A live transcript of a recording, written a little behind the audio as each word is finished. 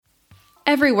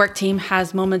Every work team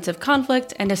has moments of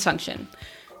conflict and dysfunction.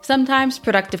 Sometimes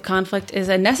productive conflict is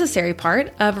a necessary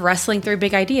part of wrestling through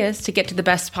big ideas to get to the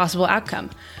best possible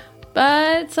outcome.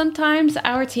 But sometimes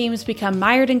our teams become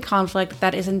mired in conflict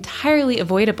that is entirely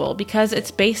avoidable because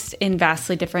it's based in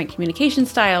vastly different communication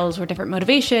styles or different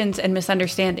motivations and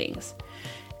misunderstandings.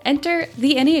 Enter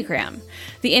the Enneagram.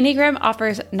 The Enneagram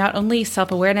offers not only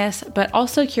self-awareness, but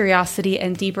also curiosity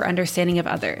and deeper understanding of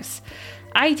others.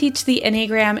 I teach the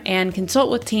Enneagram and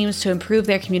consult with teams to improve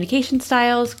their communication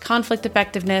styles, conflict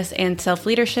effectiveness, and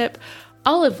self-leadership,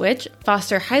 all of which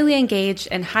foster highly engaged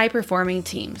and high-performing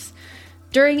teams.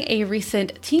 During a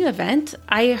recent team event,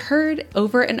 I heard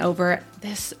over and over,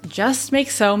 "This just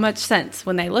makes so much sense,"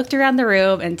 when they looked around the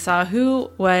room and saw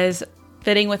who was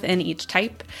fitting within each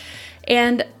type.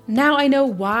 And now I know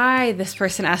why this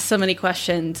person asked so many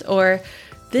questions, or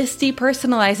this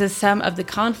depersonalizes some of the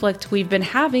conflict we've been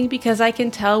having because I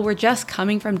can tell we're just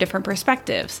coming from different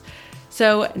perspectives.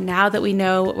 So now that we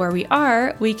know where we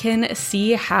are, we can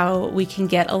see how we can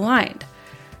get aligned.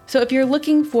 So if you're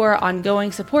looking for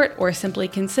ongoing support or simply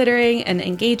considering an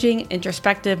engaging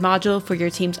introspective module for your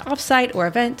team's offsite or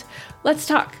event, let's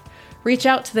talk. Reach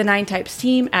out to the 9Types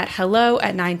team at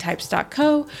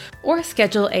hello@9types.co or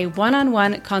schedule a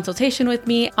one-on-one consultation with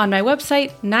me on my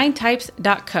website,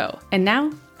 9types.co. And now,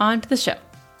 on to the show.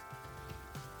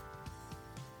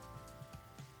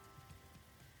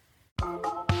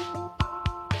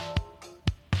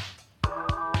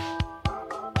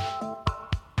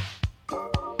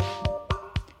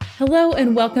 Hello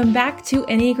and welcome back to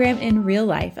Enneagram in Real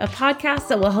Life, a podcast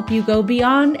that will help you go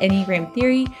beyond Enneagram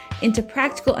theory into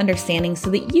practical understanding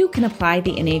so that you can apply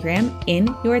the Enneagram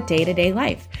in your day-to-day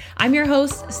life. I'm your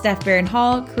host, Steph Barron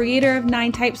Hall, creator of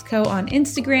 9Types Co. on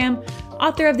Instagram,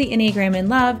 author of The Enneagram in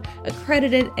Love,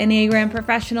 accredited Enneagram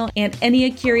professional, and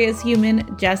Ennea-curious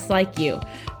human just like you.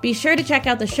 Be sure to check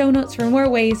out the show notes for more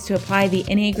ways to apply the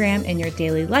Enneagram in your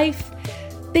daily life.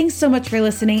 Thanks so much for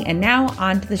listening, and now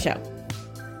on to the show.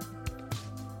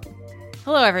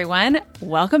 Hello, everyone.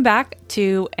 Welcome back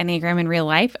to Enneagram in Real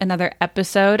Life, another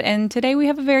episode. And today we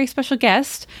have a very special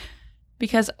guest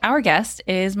because our guest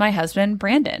is my husband,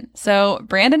 Brandon. So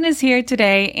Brandon is here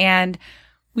today, and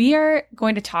we are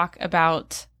going to talk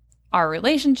about our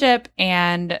relationship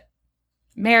and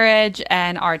marriage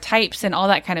and our types and all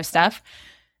that kind of stuff.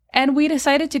 And we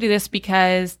decided to do this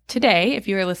because today, if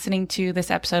you were listening to this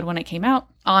episode when it came out,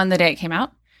 on the day it came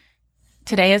out,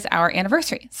 today is our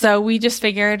anniversary. So we just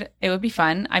figured it would be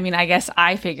fun. I mean, I guess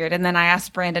I figured, and then I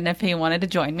asked Brandon if he wanted to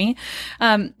join me,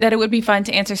 that it would be fun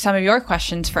to answer some of your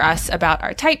questions for us about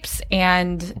our types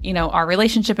and, you know, our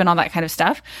relationship and all that kind of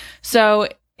stuff. So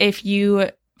if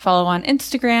you follow on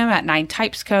Instagram at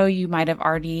 9Types Co, you might have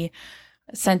already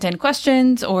sent in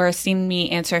questions or seen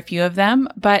me answer a few of them.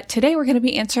 But today we're going to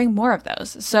be answering more of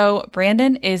those. So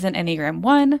Brandon is an Enneagram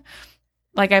 1.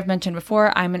 Like I've mentioned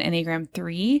before, I'm an Enneagram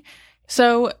 3.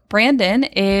 So Brandon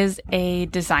is a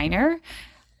designer,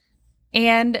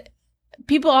 and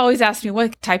people always ask me,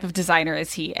 what type of designer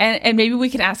is he? And maybe we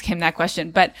can ask him that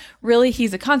question, but really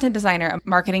he's a content designer, a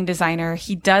marketing designer.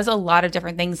 He does a lot of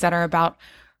different things that are about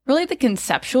really the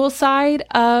conceptual side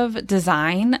of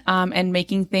design, and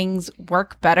making things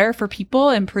work better for people,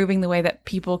 improving the way that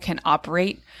people can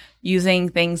operate using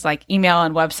things like email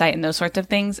and website and those sorts of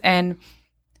things. And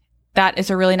that is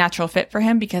a really natural fit for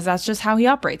him because that's just how he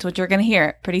operates, which you're going to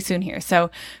hear pretty soon here.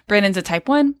 So Brandon's a type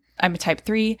 1, I'm a type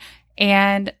 3.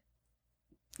 And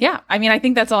yeah, I mean, I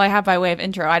think that's all I have by way of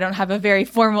intro. I don't have a very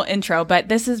formal intro, but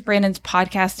this is Brandon's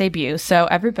podcast debut. So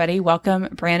everybody, welcome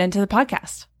Brandon to the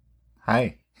podcast.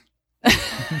 Hi.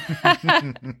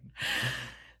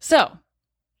 So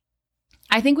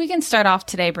I think we can start off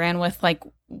today, Brandon, with like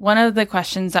one of the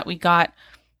questions that we got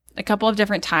a couple of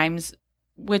different times,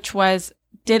 which was,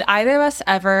 did either of us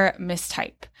ever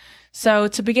mistype? So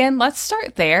to begin, let's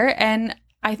start there. And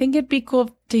I think it'd be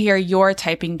cool to hear your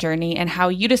typing journey and how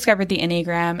you discovered the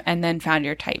Enneagram and then found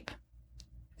your type.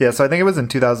 Yeah, so I think it was in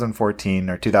 2014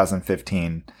 or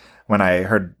 2015 when I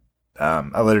heard a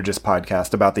Liturgist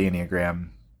podcast about the Enneagram.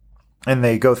 And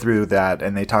they go through that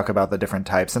and they talk about the different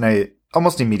types. And I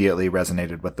almost immediately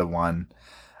resonated with the 1.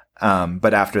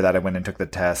 But after that, I went and took the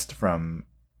test from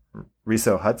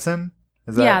Riso Hudson.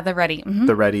 The Ready. Mm-hmm.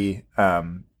 The Ready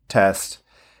test.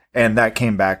 And that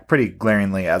came back pretty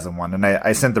glaringly as a 1. And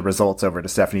I sent the results over to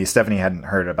Stephanie. Stephanie hadn't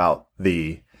heard about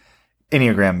the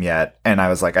Enneagram yet. And I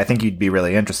was like, I think you'd be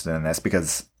really interested in this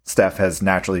because Steph has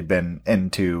naturally been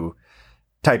into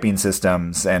typing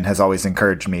systems and has always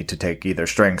encouraged me to take either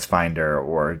StrengthsFinder,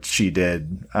 or she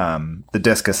did the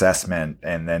DISC assessment.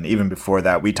 And then even before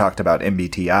that, we talked about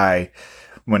MBTI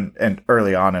and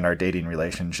early on in our dating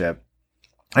relationship.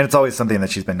 And it's always something that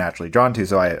she's been naturally drawn to.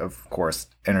 So I, of course,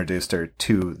 introduced her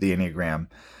to the Enneagram.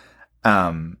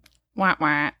 Wah,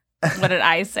 wah. What did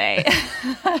I say?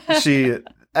 She,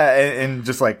 and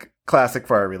just like classic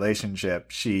for our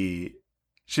relationship, she's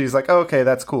like, oh, okay,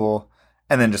 that's cool.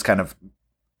 And then just kind of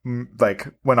like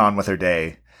went on with her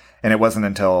day. And it wasn't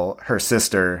until her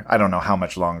sister, I don't know how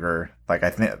much longer, like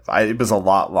it was a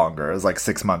lot longer. It was like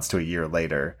 6 months to a year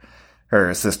later.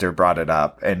 Her sister brought it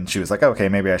up and she was like, okay,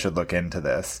 maybe I should look into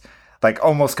this. Like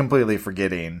almost completely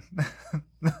forgetting.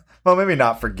 Well, maybe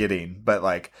not forgetting, but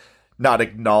like not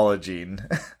acknowledging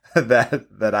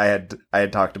that I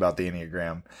had talked about the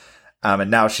Enneagram.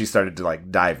 And now she started to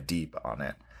like dive deep on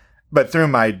it. But through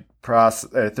my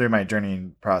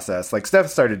journeying process, like Steph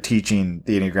started teaching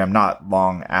the Enneagram not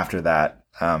long after that,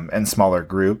 in smaller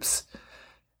groups.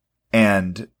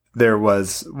 And there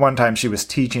was one time she was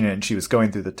teaching it and she was going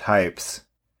through the types,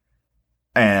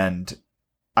 and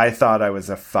I thought I was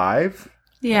a 5.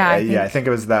 Yeah. I think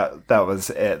it was that was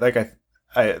it. Like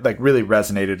I like really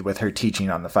resonated with her teaching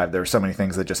on the 5. There were so many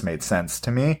things that just made sense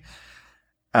to me.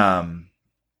 And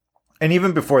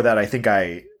even before that, I think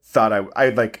I thought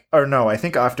I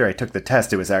think after I took the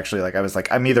test, it was actually like, I was like,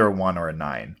 I'm either a 1 or a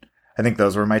 9. I think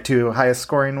those were my 2 highest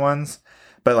scoring ones,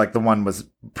 but like the 1 was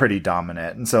pretty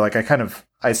dominant. And so like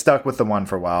I stuck with the 1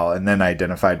 for a while, and then I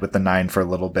identified with the 9 for a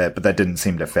little bit, but that didn't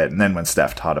seem to fit. And then when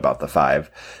Steph taught about the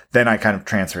 5, then I kind of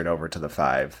transferred over to the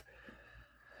 5.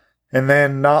 And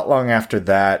then not long after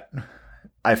that,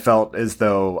 I felt as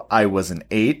though I was an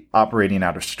 8 operating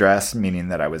out of stress, meaning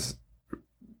that I was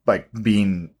like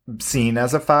being seen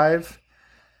as a 5.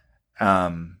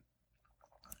 And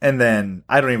then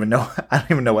I don't even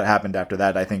know what happened after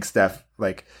that. I think Steph,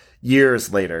 like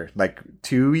years later, like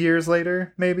 2 years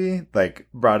later, maybe, like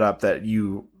brought up that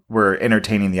you were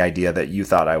entertaining the idea that you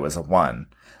thought I was a 1,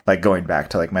 like going back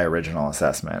to like my original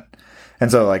assessment. And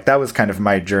so like that was kind of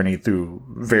my journey through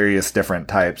various different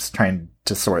types, trying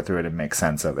to sort through it and make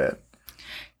sense of it.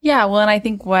 Yeah. Well, and I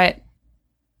think what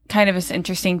kind of is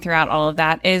interesting throughout all of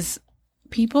that is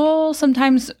people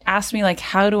sometimes ask me like,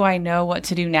 how do I know what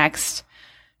to do next?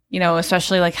 You know,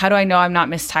 especially like, how do I know I'm not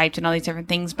mistyped and all these different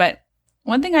things? But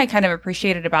one thing I kind of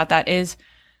appreciated about that is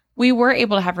we were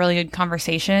able to have really good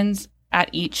conversations at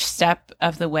each step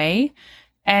of the way.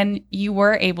 And you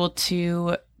were able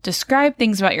to describe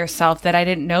things about yourself that I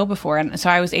didn't know before. And so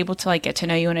I was able to like get to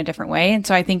know you in a different way. And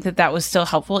so I think that that was still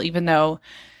helpful, even though,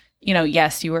 you know,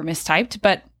 yes, you were mistyped.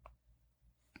 But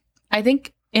I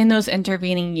think in those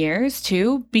intervening years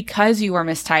too, because you were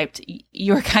mistyped,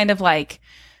 you were kind of like,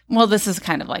 well, this is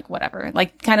kind of like whatever.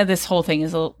 Like kind of this whole thing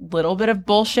is a little bit of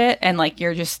bullshit. And like,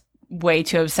 you're just way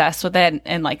too obsessed with it.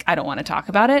 And like, I don't want to talk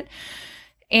about it.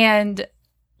 And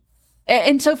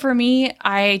so for me,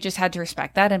 I just had to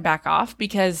respect that and back off,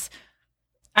 because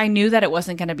I knew that it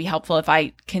wasn't going to be helpful if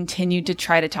I continued to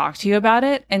try to talk to you about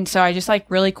it. And so I just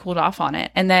like really cooled off on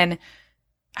it. And then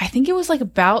I think it was like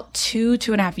about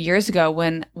 2.5 years ago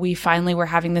when we finally were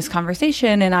having this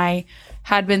conversation, and I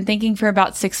had been thinking for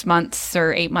about 6 months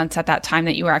or 8 months at that time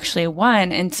that you were actually a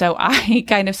 1. And so I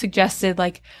kind of suggested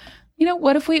like, you know,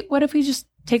 what if we just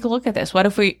take a look at this? What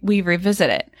if we revisit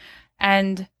it?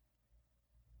 And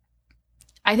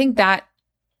I think that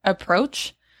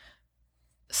approach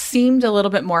seemed a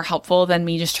little bit more helpful than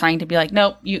me just trying to be like,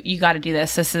 nope, you got to do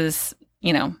this. This is,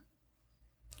 you know,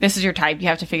 this is your type. You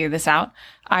have to figure this out.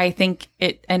 I think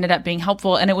it ended up being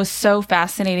helpful. And it was so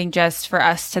fascinating just for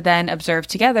us to then observe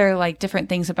together, like different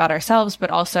things about ourselves,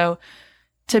 but also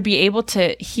to be able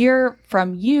to hear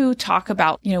from you talk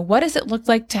about, you know, what does it look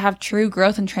like to have true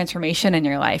growth and transformation in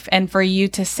your life? And for you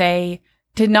to say,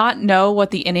 to not know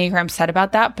what the Enneagram said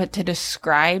about that, but to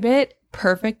describe it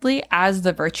perfectly as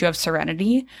the virtue of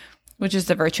serenity, which is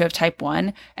the virtue of type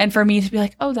 1. And for me to be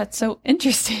like, oh, that's so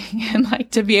interesting. And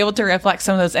like to be able to reflect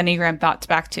some of those Enneagram thoughts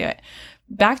back to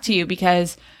you,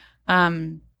 because,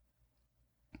 I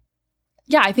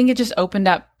think it just opened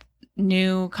up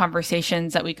new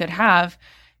conversations that we could have.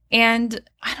 And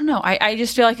I don't know, I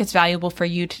just feel like it's valuable for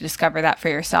you to discover that for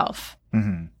yourself.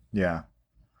 Mm-hmm. Yeah.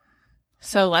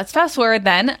 So let's fast forward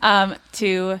then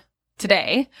to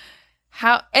today.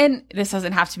 And this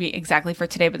doesn't have to be exactly for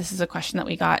today, but this is a question that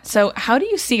we got. So how do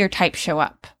you see your type show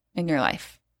up in your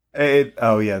life?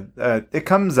 It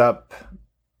comes up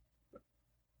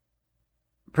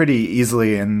pretty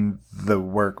easily in the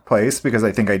workplace, because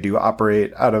I think I do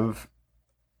operate out of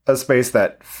a space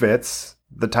that fits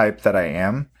the type that I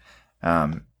am.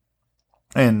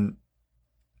 And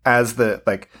as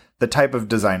the type of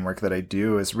design work that I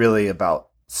do is really about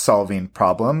solving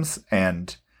problems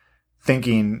and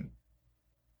thinking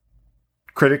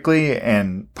critically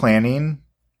and planning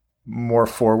more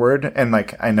forward. And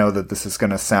like, I know that this is going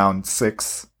to sound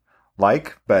six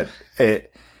like, but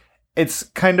it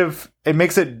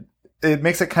makes it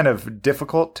kind of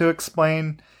difficult to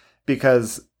explain,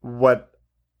 because what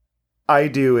I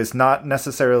do is not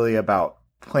necessarily about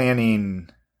planning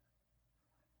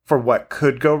for what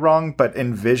could go wrong, but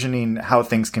envisioning how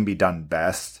things can be done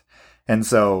best. And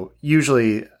so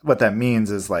usually what that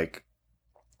means is like,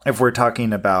 if we're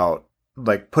talking about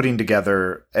like putting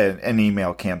together an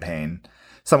email campaign,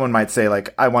 someone might say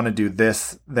like, I want to do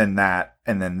this, then that,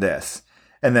 and then this.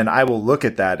 And then I will look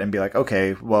at that and be like,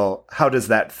 okay, well, how does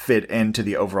that fit into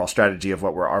the overall strategy of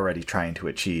what we're already trying to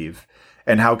achieve?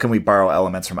 And how can we borrow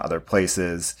elements from other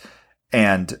places?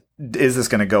 And is this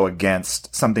going to go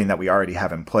against something that we already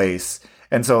have in place?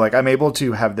 And so like, I'm able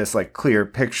to have this like clear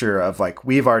picture of like,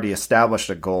 we've already established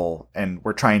a goal and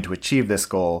we're trying to achieve this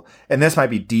goal. And this might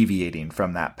be deviating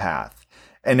from that path.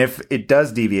 And if it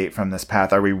does deviate from this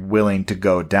path, are we willing to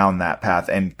go down that path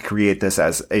and create this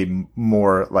as a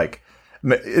more like,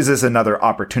 is this another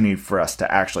opportunity for us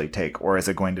to actually take, or is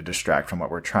it going to distract from what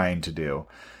we're trying to do?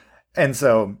 And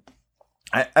so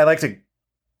I like to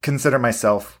consider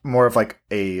myself more of like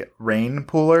a rein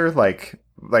puller, like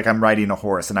I'm riding a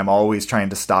horse and I'm always trying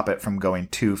to stop it from going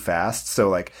too fast. So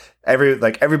like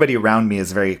everybody around me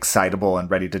is very excitable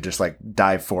and ready to just like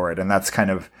dive forward. And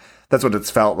that's what it's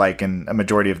felt like in a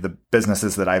majority of the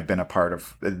businesses that I've been a part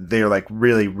of. They're like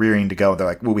really rearing to go. They're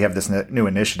like, well, we have this new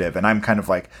initiative. And I'm kind of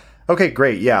like, okay,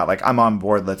 great. Yeah. Like I'm on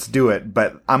board. Let's do it.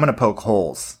 But I'm going to poke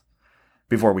holes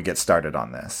before we get started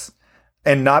on this.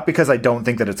 And not because I don't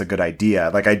think that it's a good idea.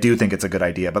 Like I do think it's a good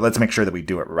idea, but let's make sure that we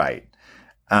do it right.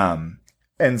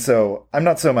 And so I'm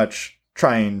not so much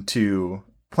trying to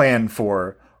plan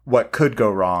for what could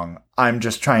go wrong. I'm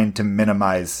just trying to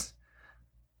minimize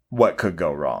what could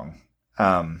go wrong.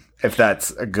 If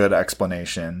that's a good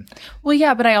explanation. Well,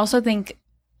 yeah, but I also think,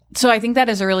 so I think that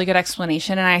is a really good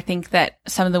explanation. And I think that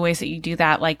some of the ways that you do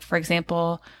that, like, for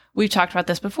example, we've talked about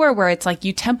this before where it's like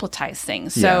you templatize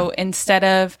things. So instead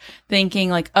of thinking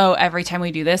like, oh, every time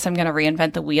we do this, I'm going to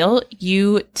reinvent the wheel,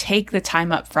 you take the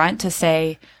time up front to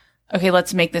say, okay,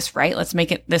 let's make this right. Let's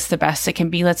make it this the best it can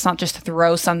be. Let's not just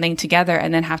throw something together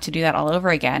and then have to do that all over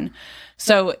again.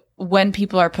 So when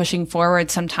people are pushing forward,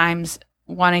 sometimes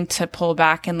wanting to pull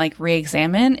back and like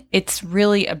re-examine, it's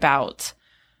really about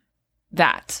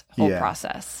that whole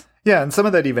process. Yeah. And some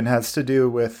of that even has to do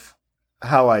with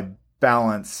how I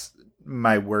balance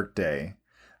my workday.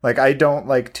 Like I don't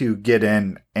like to get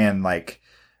in and like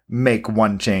make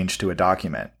one change to a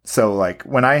document. So like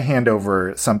when I hand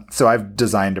over so I've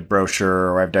designed a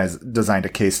brochure or I've designed a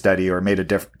case study or made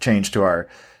a change to our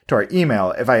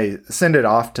email. If I send it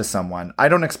off to someone, I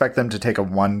don't expect them to take a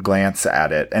one glance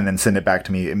at it and then send it back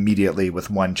to me immediately with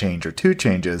one change or two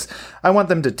changes. I want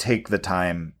them to take the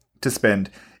time to spend,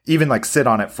 even like sit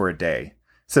on it for a day,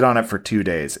 sit on it for 2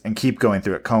 days and keep going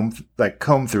through it,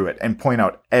 comb through it and point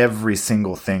out every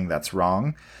single thing that's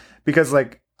wrong. Because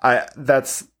like, I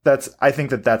think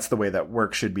that that's the way that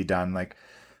work should be done. Like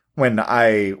when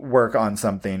I work on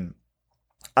something,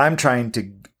 I'm trying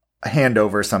to hand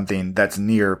over something that's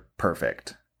near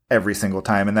perfect every single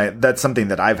time. And that's something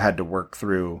that I've had to work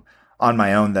through on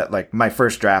my own, that like my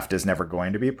first draft is never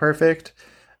going to be perfect.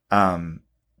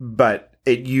 But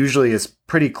it usually is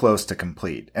pretty close to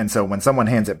complete. And so when someone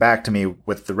hands it back to me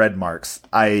with the red marks,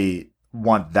 I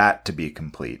want that to be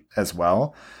complete as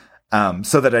well.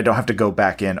 So that I don't have to go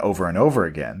back in over and over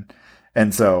again.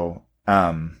 And so,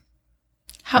 how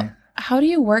do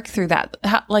you work through that?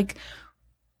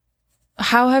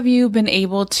 How have you been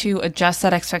able to adjust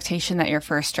that expectation that your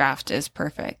first draft is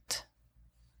perfect?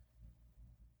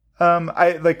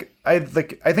 I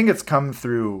think it's come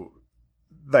through,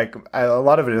 a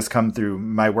lot of it has come through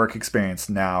my work experience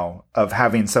now of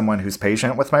having someone who's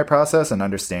patient with my process and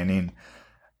understanding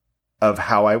of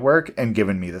how I work and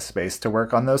given me the space to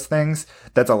work on those things.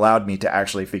 That's allowed me to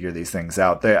actually figure these things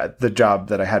out. The job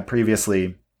that I had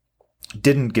previously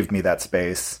didn't give me that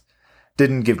space,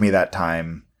 didn't give me that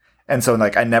time. And so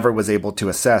like I never was able to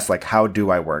assess like, how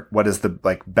do I work? What is the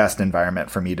like best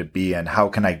environment for me to be in? How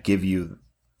can I give you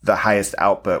the highest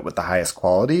output with the highest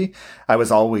quality? I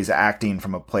was always acting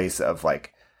from a place of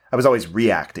like, I was always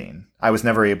reacting. I was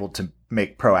never able to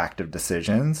make proactive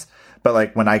decisions. But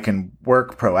like when I can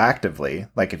work proactively,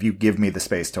 like if you give me the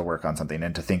space to work on something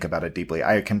and to think about it deeply,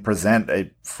 I can present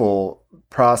a full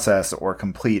process or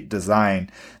complete design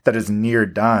that is near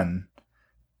done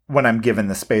when I'm given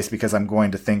the space, because I'm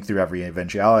going to think through every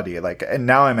eventuality. Like, and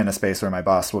now I'm in a space where my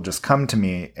boss will just come to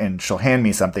me and she'll hand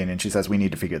me something and she says, we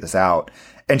need to figure this out.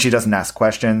 And she doesn't ask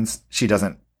questions. She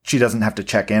doesn't have to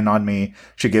check in on me.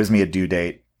 She gives me a due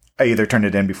date I either turn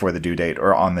it in before the due date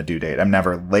or on the due date. I'm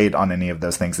never late on any of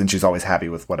those things. And she's always happy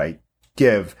with what I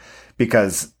give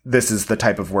because this is the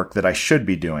type of work that I should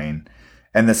be doing.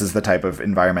 And this is the type of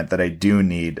environment that I do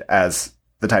need as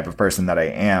the type of person that I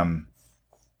am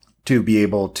to be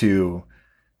able to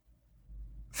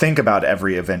think about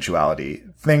every eventuality,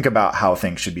 think about how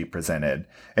things should be presented,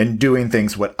 and doing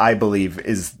things what I believe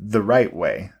is the right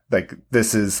way. Like,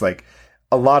 this is like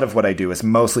a lot of what I do is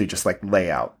mostly just like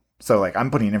layout. So like I'm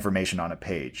putting information on a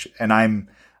page and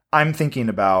I'm thinking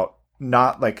about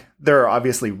not like there are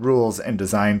obviously rules in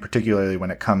design, particularly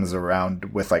when it comes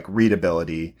around with like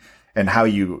readability and how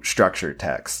you structure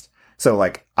text. So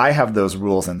like I have those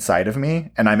rules inside of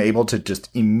me and I'm able to just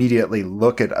immediately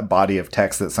look at a body of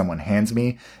text that someone hands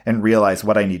me and realize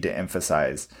what I need to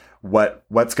emphasize,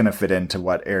 what's going to fit into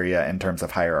what area in terms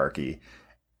of hierarchy.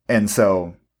 And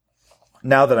so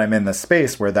now that I'm in the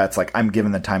space where that's like, I'm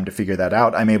given the time to figure that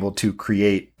out, I'm able to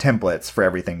create templates for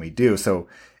everything we do. So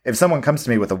if someone comes to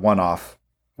me with a one-off,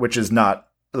 which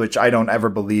I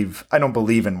don't believe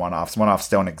in one-offs. One-offs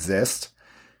don't exist.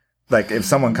 Like if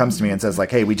someone comes to me and says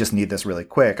like, hey, we just need this really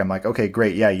quick. I'm like, okay,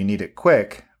 great. Yeah, you need it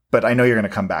quick, but I know you're going to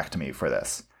come back to me for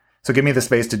this. So give me the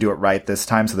space to do it right this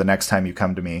time. So the next time you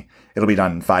come to me, it'll be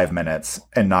done in 5 minutes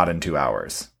and not in 2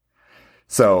 hours.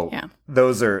 So yeah.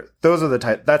 Those are the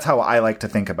type, that's how I like to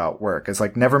think about work. It's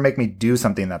like, never make me do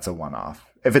something that's a one-off.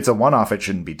 If it's a one-off, it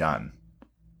shouldn't be done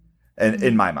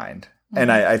in my mind. Mm-hmm.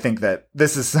 And I think that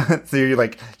this is,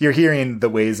 so you're hearing the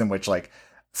ways in which like,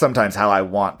 sometimes how I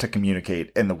want to communicate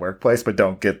in the workplace, but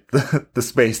don't get the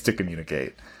space to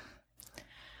communicate.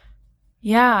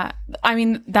 Yeah. I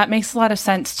mean, that makes a lot of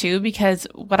sense too, because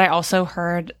what I also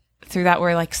heard through that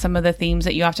were like some of the themes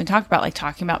that you often talk about, like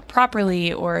talking about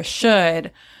properly or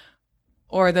should,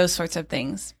 or those sorts of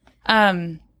things.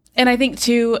 And I think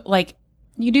too, like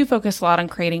you do focus a lot on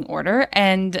creating order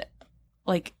and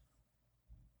like,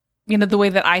 you know, the way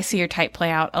that I see your type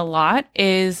play out a lot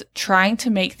is trying to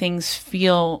make things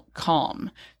feel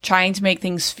calm, trying to make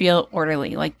things feel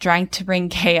orderly, like trying to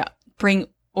bring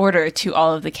order to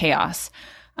all of the chaos.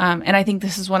 And I think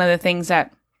this is one of the things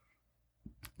that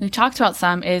we talked about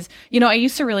some is, you know, I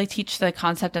used to really teach the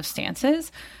concept of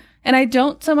stances and I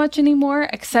don't so much anymore,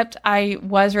 except I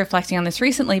was reflecting on this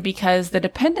recently because the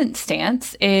dependent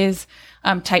stance is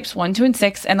types 1, 2, and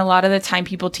 6. And a lot of the time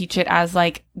people teach it as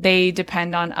like they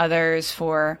depend on others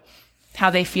for how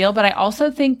they feel. But I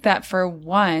also think that for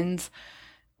ones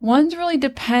really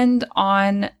depend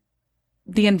on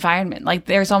the environment. Like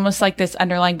there's almost like this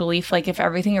underlying belief, like if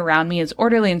everything around me is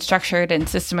orderly and structured and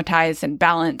systematized and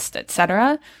balanced,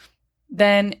 etc.,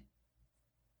 then,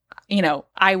 you know,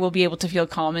 I will be able to feel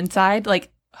calm inside,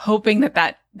 like hoping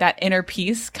that inner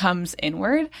peace comes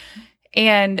inward.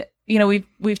 And you know,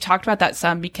 we've talked about that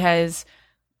some because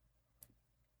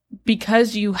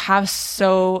you have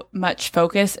so much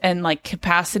focus and like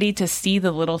capacity to see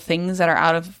the little things that are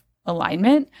out of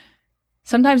alignment.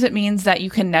 Sometimes it means that you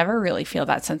can never really feel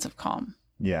that sense of calm.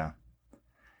 Yeah.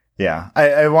 Yeah.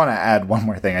 I want to add one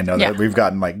more thing. I know that we've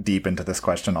gotten like deep into this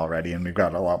question already and we've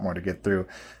got a lot more to get through,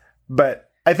 but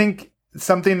I think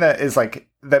something that is like,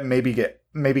 that maybe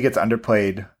gets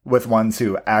underplayed with ones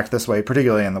who act this way,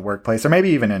 particularly in the workplace, or maybe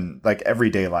even in like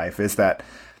everyday life, is that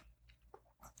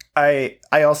I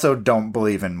also don't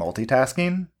believe in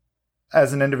multitasking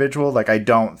as an individual. Like I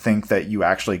don't think that you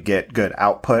actually get good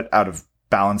output out of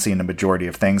balancing a majority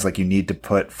of things. Like you need to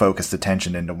put focused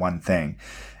attention into one thing.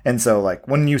 And so like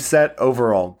when you set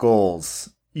overall goals,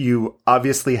 you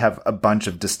obviously have a bunch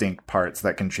of distinct parts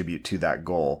that contribute to that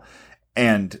goal.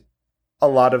 And a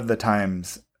lot of the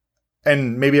times,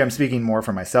 and maybe I'm speaking more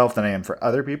for myself than I am for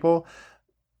other people,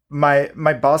 my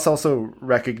boss also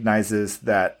recognizes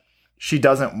that she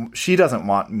doesn't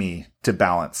want me to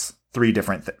balance three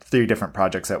different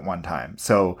projects at one time.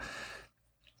 So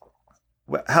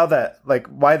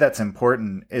why that's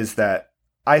important is that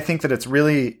I think that it's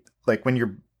really like when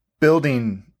you're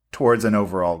building towards an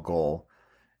overall goal,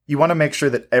 you want to make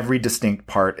sure that every distinct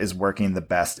part is working the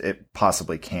best it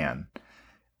possibly can.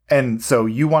 And so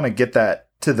you want to get that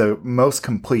to the most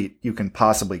complete you can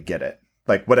possibly get it,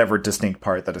 like whatever distinct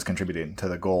part that is contributing to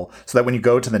the goal, so that when you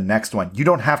go to the next one, you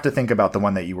don't have to think about the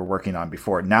one that you were working on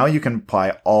before. Now you can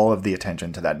apply all of the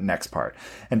attention to that next part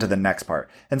and to the next part.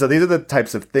 And so these are the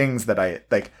types of things that I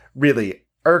like really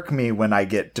irk me when I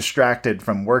get distracted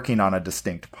from working on a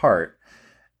distinct part,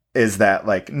 is that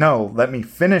like, no, let me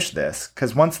finish this.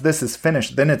 Because once this is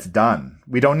finished, then it's done.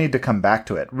 We don't need to come back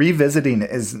to it. Revisiting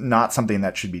is not something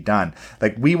that should be done.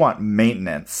 Like we want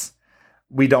maintenance.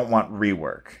 We don't want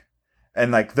rework.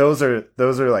 And like, that's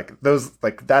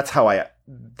how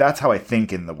that's how I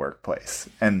think in the workplace.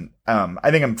 And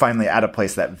I think I'm finally at a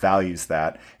place that values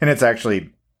that. And it's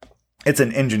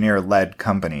an engineer-led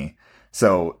company.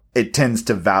 So it tends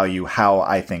to value how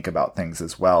I think about things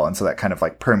as well. And so that kind of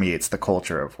like permeates the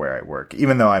culture of where I work.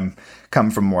 Even though I'm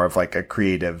come from more of like a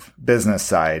creative business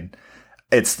side,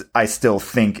 I still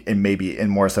think and maybe in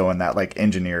more so in that like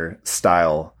engineer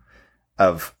style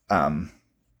of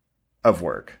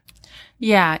work.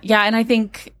 Yeah. Yeah. And I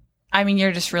think,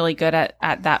 you're just really good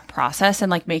at that process and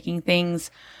like making things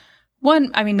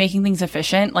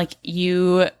efficient. Like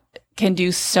you can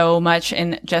do so much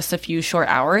in just a few short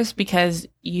hours because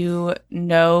you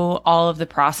know all of the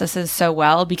processes so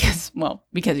well because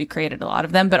you created a lot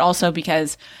of them, but also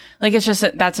because like, it's just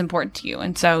that's important to you.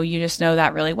 And so you just know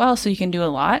that really well. So you can do a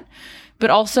lot, but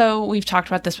also we've talked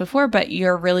about this before, but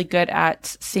you're really good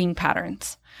at seeing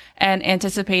patterns and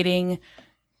anticipating,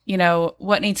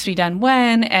 what needs to be done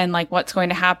when and like what's going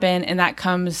to happen. And that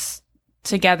comes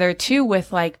together too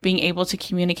with like being able to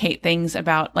communicate things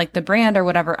about like the brand or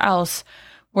whatever else,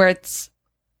 where it's,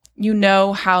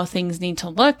 how things need to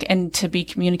look and to be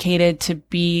communicated, to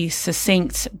be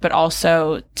succinct, but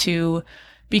also to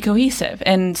be cohesive.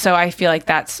 And so I feel like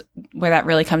that's where that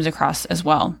really comes across as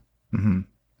well. Mm-hmm.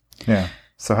 Yeah.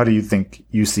 So how do you think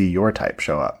you see your type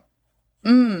show up?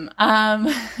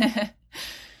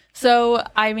 So,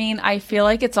 I feel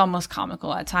like it's almost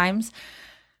comical at times.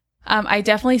 I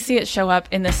definitely see it show up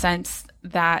in the sense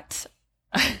that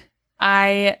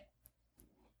I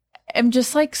am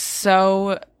just like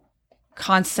so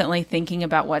constantly thinking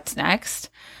about what's next.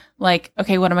 Like,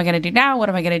 okay, what am I going to do now? What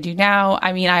am I going to do now?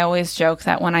 I always joke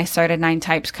that when I started 9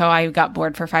 Types Co., I got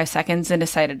bored for 5 seconds and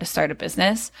decided to start a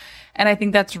business. And I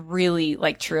think that's really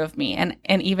like true of me. And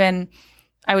even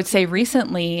I would say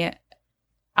recently,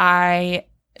 I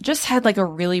just had like a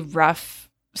really rough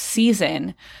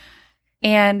season.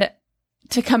 And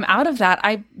to come out of that,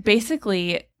 I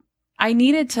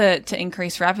needed to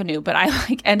increase revenue, but I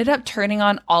like ended up turning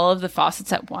on all of the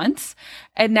faucets at once.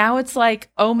 And now it's like,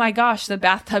 oh my gosh, the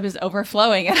bathtub is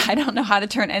overflowing and I don't know how to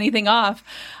turn anything off.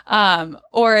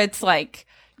 Or it's like,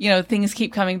 things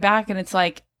keep coming back and it's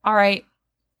like, all right,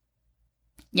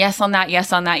 yes on that,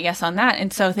 yes on that, yes on that.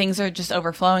 And so things are just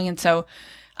overflowing. And so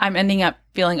I'm ending up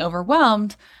feeling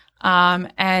overwhelmed.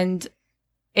 And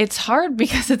it's hard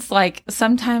because it's like,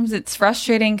 sometimes it's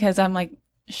frustrating because I'm like,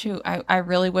 shoot, I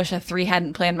really wish a 3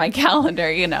 hadn't planned my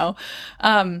calendar,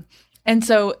 And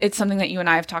so it's something that you and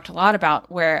I have talked a lot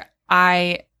about where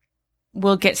I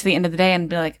will get to the end of the day and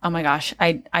be like, oh my gosh,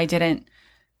 I didn't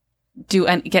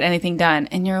get anything done.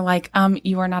 And you're like,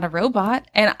 you are not a robot.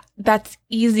 And that's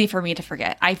easy for me to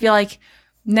forget. I feel like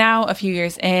now, a few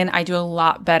years in, I do a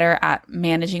lot better at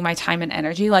managing my time and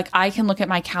energy. Like I can look at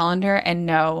my calendar and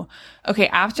know, okay,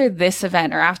 after this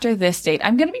event or after this date,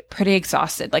 I'm going to be pretty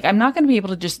exhausted. Like I'm not going to be able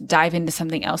to just dive into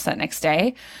something else that next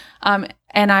day. And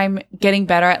I'm getting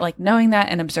better at like knowing that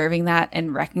and observing that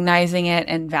and recognizing it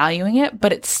and valuing it.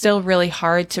 But it's still really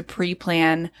hard to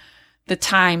pre-plan the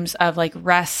times of like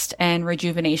rest and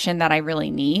rejuvenation that I really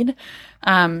need.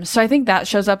 So I think that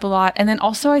shows up a lot. And then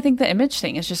also I think the image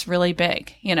thing is just really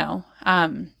big,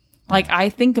 like I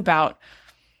think about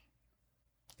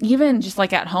even just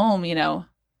like at home,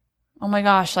 oh my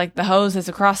gosh, like the hose is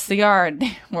across the yard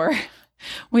where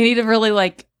we need to really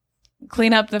like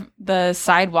clean up the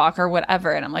sidewalk or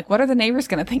whatever. And I'm like, what are the neighbors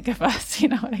going to think of us? You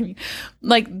know what I mean?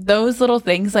 Like those little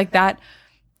things like that.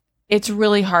 It's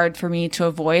really hard for me to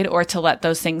avoid or to let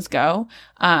those things go.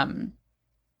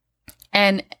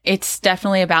 And it's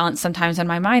definitely a balance sometimes in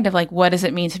my mind of like, what does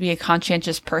it mean to be a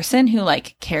conscientious person who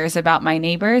like cares about my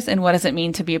neighbors? And what does it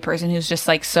mean to be a person who's just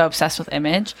like so obsessed with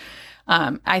image?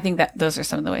 I think that those are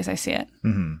some of the ways I see it.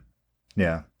 Mm-hmm.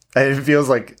 Yeah. It feels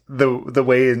like the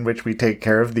way in which we take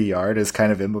care of the yard is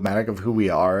kind of emblematic of who we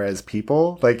are as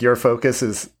people. Like your focus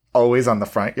is always on the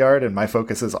front yard and my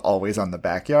focus is always on the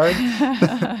backyard.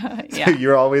 So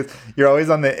you're always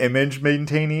on the image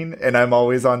maintaining and I'm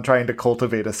always on trying to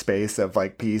cultivate a space of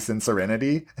like peace and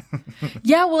serenity.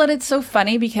 Yeah, well, and it's so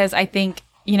funny because I think,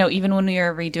 even when we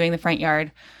were redoing the front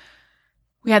yard,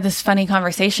 we had this funny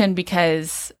conversation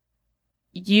because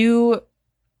you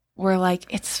were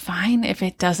like, it's fine if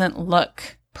it doesn't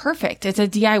look perfect. It's a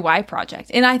DIY project.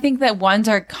 And I think that ones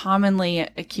are commonly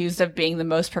accused of being the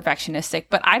most perfectionistic,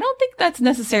 but I don't think that's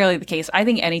necessarily the case. I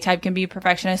think any type can be a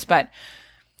perfectionist, but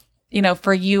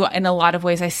for you, in a lot of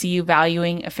ways, I see you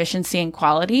valuing efficiency and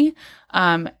quality.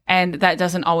 And that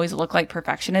doesn't always look like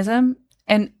perfectionism.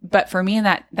 But for me in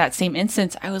that same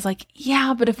instance, I was like,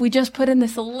 yeah, but if we just put in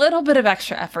this a little bit of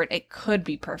extra effort, it could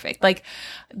be perfect. Like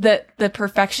the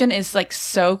perfection is like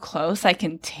so close. I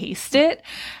can taste it.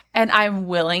 and I'm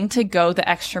willing to go the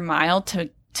extra mile to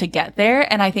get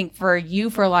there. And I think for you,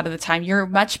 for a lot of the time, you're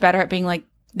much better at being like,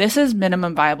 this is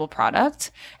minimum viable product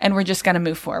and we're just going to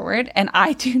move forward. And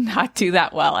I do not do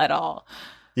that well at all.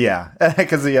 Yeah.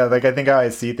 Because, like, I think how I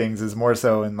see things is more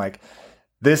so in like,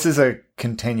 this is a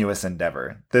continuous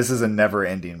endeavor. This is a never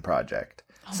ending project.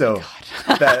 Oh so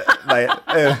that,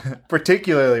 like,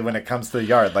 particularly when it comes to the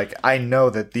yard, like, I know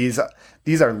that these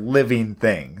are living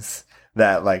things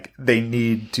that, like, they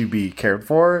need to be cared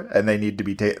for and they need to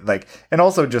be like, and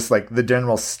also just like the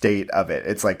general state of it.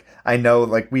 It's like, I know,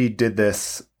 like, we did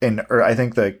this or I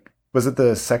think was it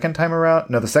the second time around?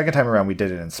 No, the second time around we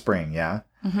did it in spring. Yeah.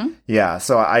 Mm-hmm. Yeah.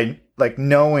 So I like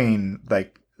knowing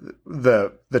like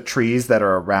the trees that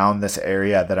are around this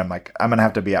area that I'm like, I'm going to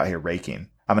have to be out here raking.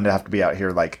 I'm going to have to be out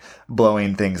here like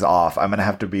blowing things off. I'm going to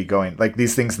have to be going like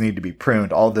these things need to be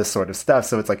pruned, all this sort of stuff.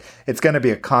 So it's like, it's going to be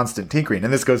a constant tinkering.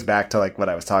 And this goes back to like what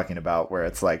I was talking about, where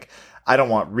it's like, I don't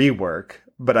want rework,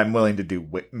 but I'm willing to do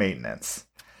maintenance.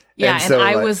 Yeah. And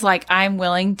I was like, I'm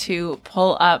willing to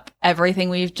pull up everything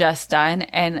we've just done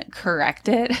and correct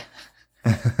it.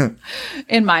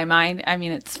 In my mind. I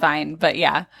mean, it's fine, but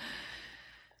yeah.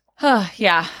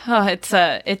 Yeah.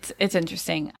 It's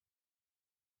interesting.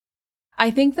 I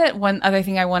think that one other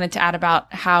thing I wanted to add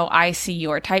about how I see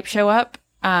your type show up,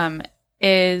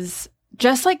 is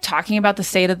just like talking about the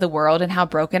state of the world and how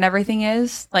broken everything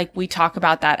is. Like, we talk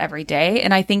about that every day.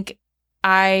 And I think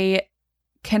I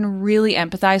can really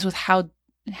empathize with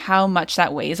how much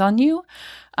that weighs on you,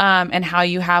 and how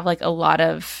you have like a lot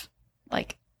of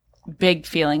like big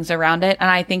feelings around it. And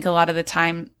I think a lot of the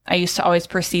time I used to always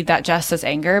perceive that just as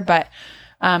anger, but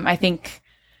I think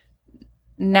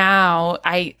now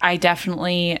I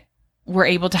definitely were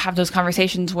able to have those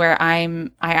conversations where I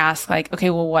ask like, okay,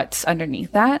 well, what's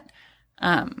underneath that?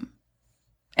 And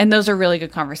those are really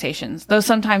good conversations. Though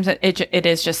sometimes it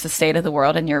is just the state of the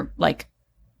world and you're like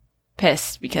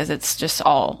pissed because it's just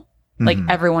all like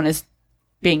everyone is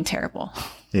being terrible.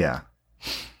 Yeah.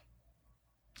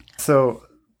 So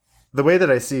the way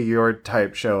that I see your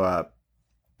type show up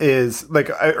is like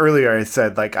earlier I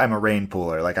said, like, I'm a rain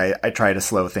pooler. Like I try to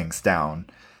slow things down.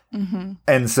 Mm-hmm.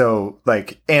 And so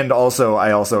like, and also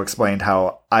I also explained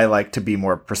how I like to be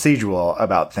more procedural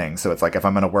about things. So it's like, if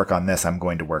I'm going to work on this, I'm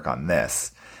going to work on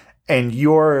this. And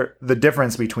the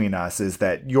difference between us is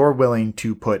that you're willing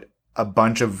to put a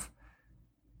bunch of,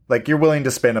 like, you're willing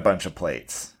to spin a bunch of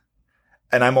plates.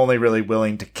 And I'm only really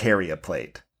willing to carry a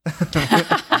plate.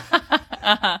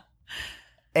 Uh-huh.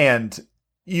 And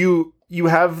you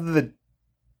have the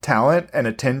talent and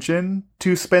attention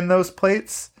to spin those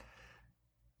plates.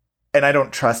 And I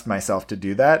don't trust myself to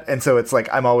do that. And so it's like,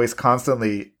 I'm always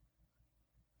constantly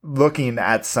looking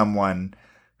at someone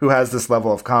who has this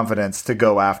level of confidence to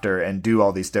go after and do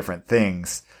all these different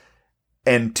things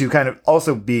and to kind of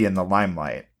also be in the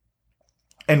limelight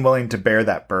and willing to bear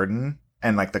that burden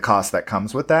and like the cost that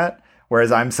comes with that.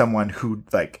 Whereas I'm someone who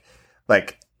like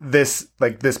this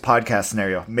podcast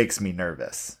scenario makes me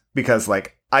nervous because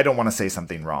like, I don't want to say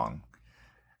something wrong.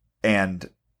 And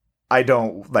I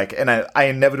don't like, and I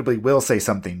inevitably will say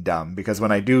something dumb because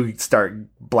when I do start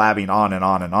blabbing on and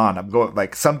on and on, I'm going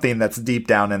like something that's deep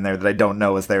down in there that I don't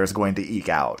know is there is going to eke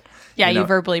out. Yeah. You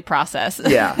verbally process.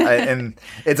 Yeah. And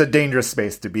it's a dangerous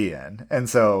space to be in. And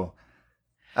so,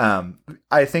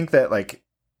 I think that like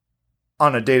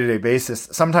on a day-to-day basis,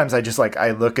 sometimes I just like,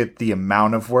 I look at the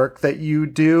amount of work that you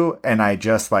do and I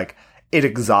just like, it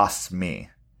exhausts me.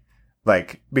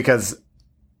 Like, because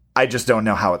I just don't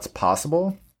know how it's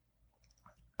possible.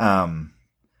 And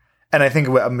I think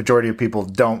a majority of people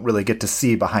don't really get to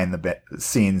see behind the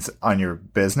scenes on your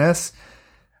business.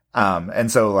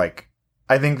 And so like,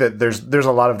 I think that there's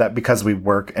a lot of that because we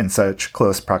work in such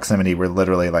close proximity. We're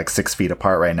literally like 6 feet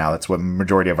apart right now. That's what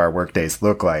majority of our work days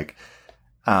look like.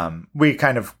 We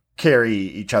kind of carry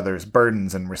each other's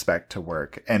burdens in respect to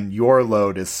work, and your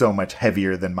load is so much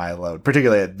heavier than my load,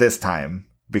 particularly at this time,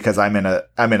 because I'm in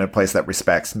a place that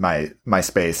respects my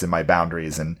space and my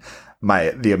boundaries and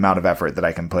the amount of effort that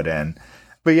I can put in.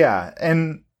 But yeah,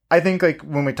 and I think like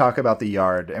when we talk about the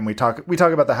yard and we talk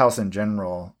about the house in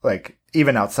general, like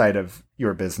even outside of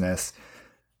your business,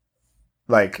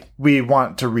 like we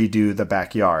want to redo the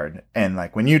backyard. And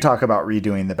like when you talk about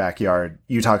redoing the backyard,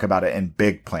 you talk about it in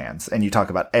big plans and you talk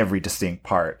about every distinct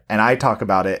part. And I talk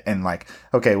about it in like,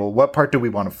 okay, well, what part do we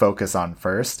want to focus on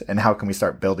first? And how can we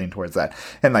start building towards that?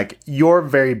 And like you're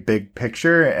very big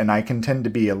picture and I can tend to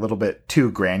be a little bit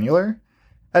too granular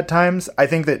at times. I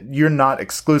think that you're not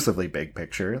exclusively big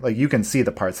picture. Like you can see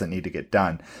the parts that need to get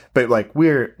done, but like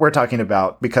we're talking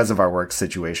about, because of our work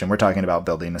situation, we're talking about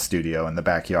building a studio in the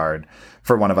backyard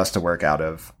for one of us to work out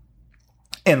of.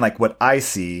 And like what I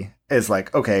see is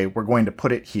like, okay, we're going to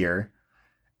put it here.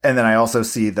 And then I also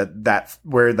see that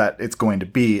where that it's going to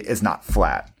be is not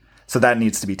flat. So that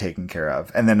needs to be taken care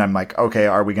of. And then I'm like, okay,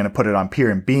 are we going to put it on pier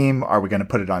and beam? Are we going to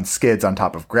put it on skids on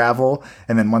top of gravel?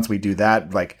 And then once we do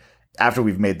that, like after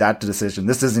we've made that decision,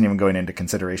 this isn't even going into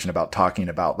consideration about talking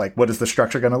about like, what is the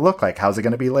structure going to look like? How's it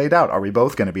going to be laid out? Are we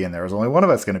both going to be in there? Is only one of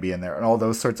us going to be in there? And all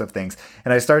those sorts of things.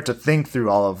 And I start to think through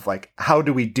all of like, how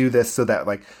do we do this so that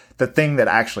like the thing that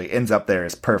actually ends up there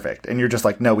is perfect? And you're just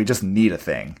like, no, we just need a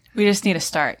thing. We just need a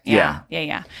start. Yeah.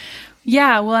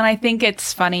 Yeah, well, and I think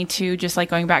it's funny too, just like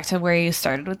going back to where you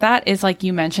started with that, is like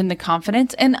you mentioned the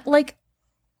confidence. And like,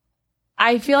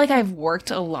 I feel like I've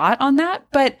worked a lot on that,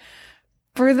 but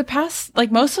for the past,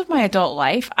 like most of my adult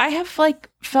life, I have like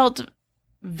felt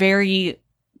very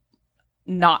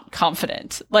not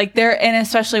confident. Like and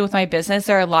especially with my business,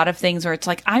 there are a lot of things where it's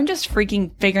like, I'm just freaking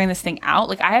figuring this thing out.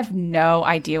 Like I have no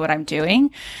idea what I'm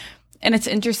doing. And it's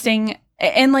interesting.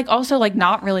 And like also like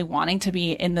not really wanting to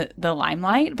be in the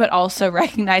limelight, but also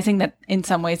recognizing that in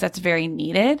some ways that's very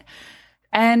needed.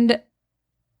 And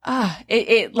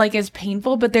it like is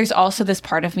painful, but there's also this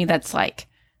part of me that's like,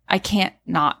 I can't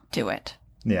not do it.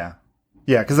 Yeah.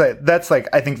 Yeah. Cause that's like,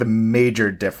 I think the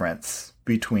major difference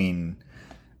between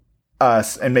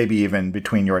us and maybe even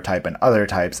between your type and other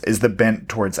types is the bent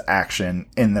towards action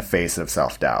in the face of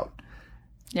self-doubt.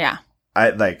 Yeah.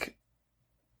 I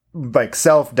like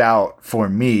self-doubt for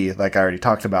me, like I already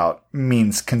talked about,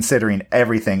 means considering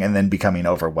everything and then becoming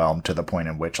overwhelmed to the point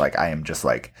in which like I am just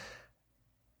like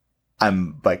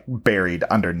I'm like buried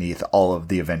underneath all of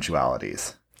the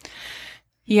eventualities.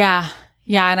 Yeah.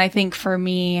 And I think for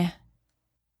me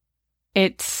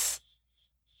it's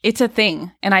a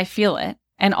thing and I feel it.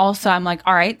 And also I'm like,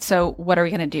 all right, so what are we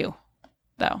going to do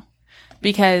though?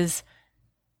 Because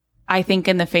I think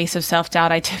in the face of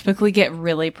self-doubt, I typically get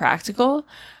really practical.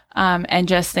 And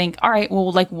just think, all right,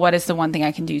 well, like, what is the one thing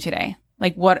I can do today?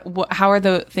 Like, how are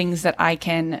the things that I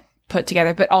can put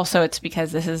together? But also it's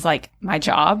because this is like my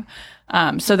job.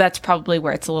 So that's probably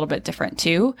where it's a little bit different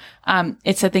too.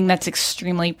 It's a thing that's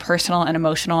extremely personal and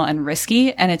emotional and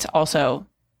risky. And it's also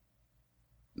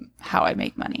how I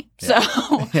make money. Yeah.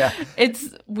 So it's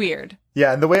weird.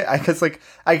 Yeah. And the way cause like,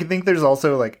 I think there's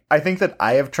also like, I think that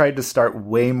I have tried to start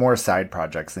way more side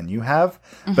projects than you have.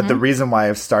 Mm-hmm. But the reason why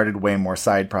I've started way more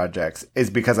side projects is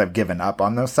because I've given up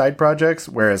on those side projects.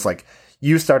 Whereas like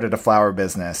you started a flower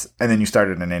business and then you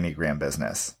started an Enneagram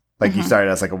business. Like you started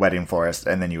as like a wedding florist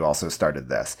and then you also started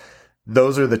this.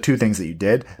 Those are the two things that you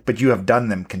did, but you have done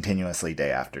them continuously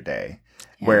day after day.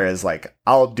 Yeah. Whereas like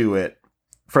I'll do it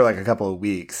for like a couple of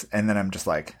weeks and then I'm just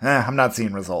like, I'm not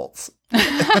seeing results.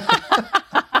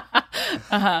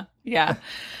 Yeah.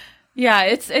 Yeah.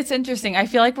 It's interesting. I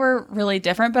feel like we're really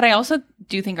different, but I also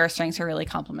do think our strengths are really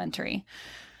complementary.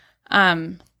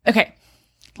 Okay.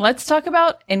 Let's talk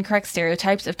about incorrect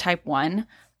stereotypes of type 1.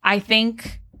 I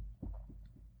think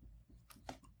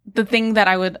the thing that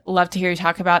I would love to hear you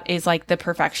talk about is like the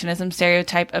perfectionism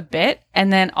stereotype a bit.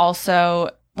 And then also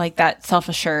like that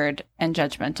self-assured and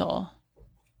judgmental.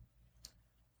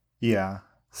 Yeah.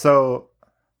 So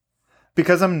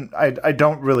because I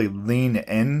don't really lean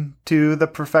into the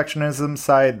perfectionism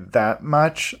side that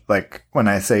much. Like when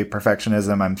I say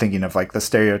perfectionism, I'm thinking of like the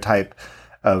stereotype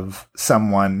of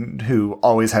someone who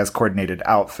always has coordinated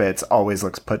outfits, always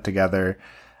looks put together.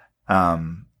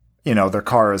 You know, their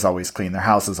car is always clean. Their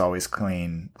house is always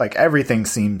clean. Like everything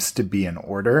seems to be in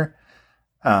order.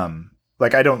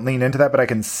 Like I don't lean into that, but I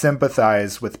can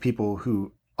sympathize with people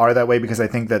who are that way because I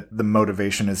think that the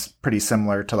motivation is pretty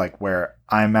similar to like where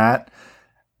I'm at.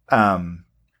 And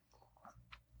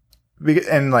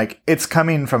like it's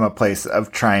coming from a place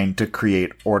of trying to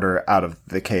create order out of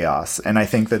the chaos. And I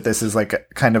think that this is like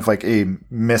kind of like a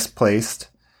misplaced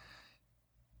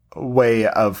way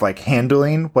of like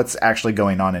handling what's actually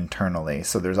going on internally.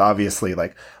 So there's obviously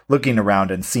like looking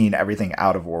around and seeing everything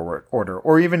out of order,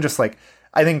 or even just like,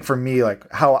 I think for me,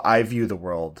 like how I view the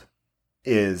world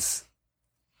is,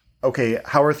 okay,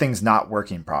 how are things not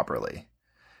working properly?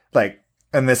 Like,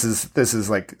 and this is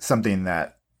like something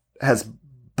that has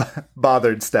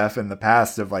bothered Steph in the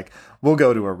past of like, we'll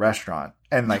go to a restaurant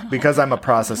and like, because I'm a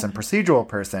process and procedural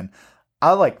person,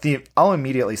 I'll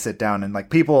immediately sit down and like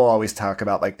people always talk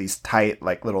about like these tight,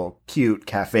 like little cute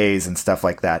cafes and stuff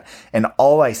like that. And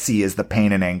all I see is the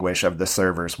pain and anguish of the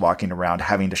servers walking around,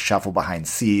 having to shuffle behind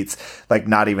seats, like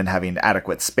not even having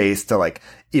adequate space to like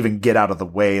even get out of the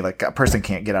way. Like a person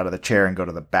can't get out of the chair and go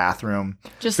to the bathroom.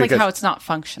 Just because, like how it's not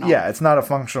functional. Yeah. It's not a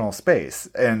functional space.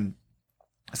 And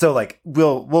so like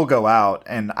we'll go out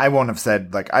and I won't have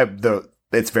said like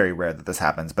it's very rare that this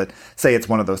happens, but say it's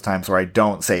one of those times where I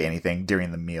don't say anything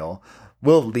during the meal,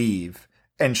 we'll leave.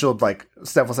 And she'll like,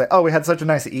 Steph will say, oh, we had such a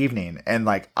nice evening. And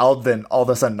like, I'll then all of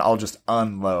a sudden, I'll just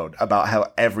unload about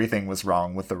how everything was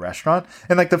wrong with the restaurant.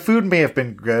 And like, the food may have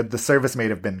been good. The service may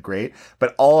have been great.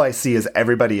 But all I see is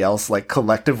everybody else like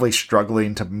collectively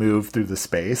struggling to move through the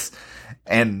space.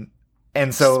 And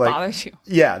so like, bothers you.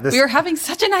 Yeah. We were having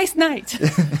such a nice night.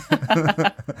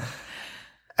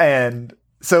 And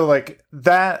so like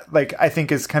that, like, I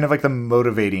think is kind of like the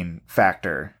motivating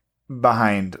factor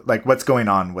behind like what's going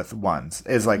on with ones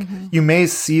is like you may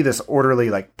see this orderly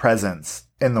like presence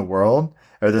in the world,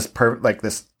 or this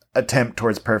this attempt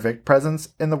towards perfect presence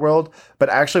in the world, but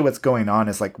actually what's going on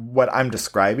is like what I'm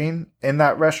describing in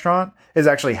that restaurant is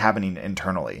actually happening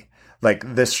internally.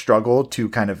 Like this struggle to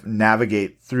kind of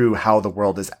navigate through how the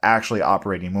world is actually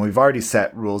operating when we've already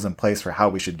set rules in place for how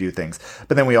we should do things,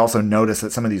 but then we also notice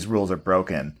that some of these rules are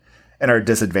broken and are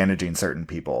disadvantaging certain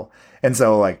people. And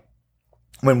so like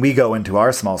when we go into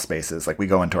our small spaces, like we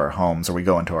go into our homes or we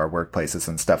go into our workplaces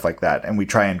and stuff like that, and we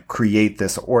try and create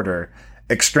this order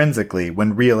extrinsically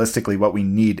when realistically what we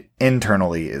need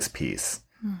internally is peace.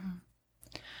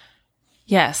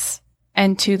 Yes.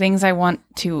 And two things I want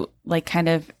to like kind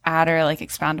of add or like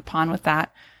expound upon with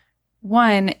that.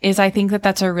 One is I think that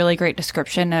that's a really great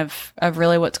description of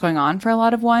really what's going on for a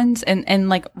lot of ones. And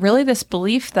like really this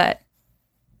belief that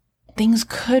things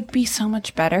could be so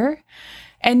much better.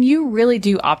 And you really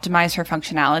do optimize for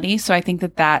functionality. So I think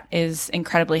that that is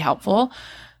incredibly helpful.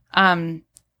 And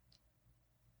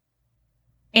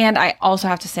I also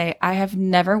have to say, I have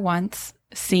never once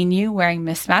seen you wearing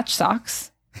mismatched socks.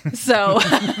 So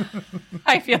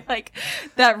I feel like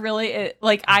that really,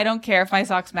 like, I don't care if my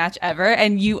socks match ever.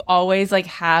 And you always like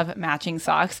have matching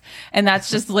socks. And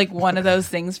that's just like one of those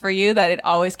things for you that it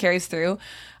always carries through.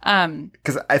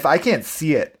 Because if I can't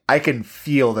see it, I can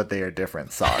feel that they are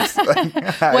different socks.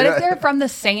 What if they're from the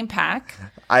same pack?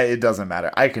 It doesn't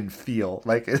matter. I can feel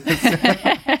like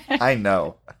I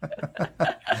know.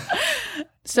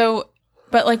 So,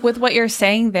 but like with what you're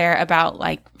saying there about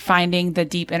like finding the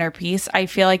deep inner peace, I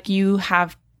feel like you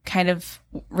have kind of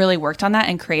really worked on that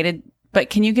and created, but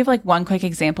can you give like one quick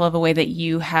example of a way that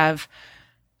you have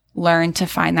learned to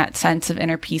find that sense of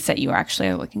inner peace that you actually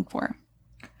are looking for?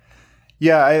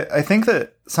 Yeah, I think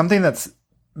that something that's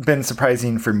been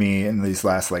surprising for me in these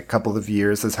last like couple of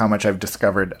years is how much I've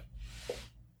discovered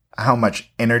how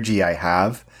much energy I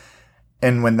have.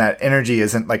 And when that energy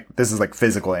isn't like, this is like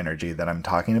physical energy that I'm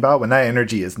talking about, when that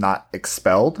energy is not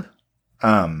expelled,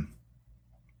 that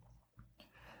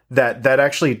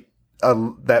actually,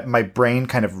 that my brain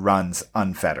kind of runs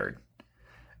unfettered.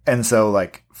 And so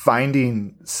like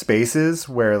finding spaces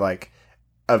where like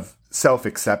of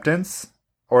self-acceptance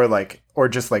or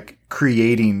just like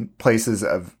creating places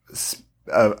of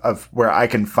where I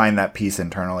can find that peace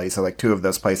internally. So like two of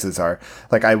those places are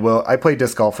like, I play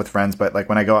disc golf with friends, but like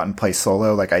when I go out and play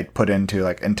solo, like I put into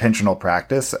like intentional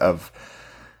practice of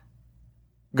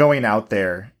going out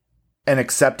there and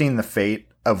accepting the fate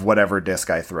of whatever disc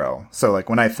I throw. So like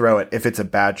when I throw it, if it's a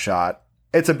bad shot,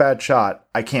 it's a bad shot.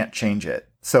 I can't change it.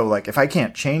 So like if I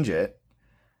can't change it,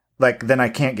 like then I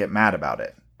can't get mad about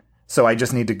it. So I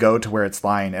just need to go to where it's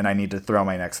lying and I need to throw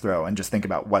my next throw and just think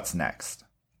about what's next.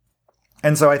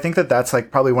 And so I think that that's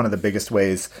like probably one of the biggest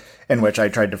ways in which I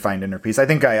tried to find inner peace. I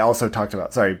think I also talked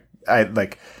about,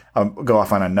 I'll go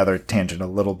off on another tangent a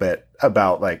little bit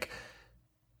about like,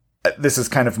 this is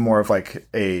kind of more of like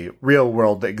a real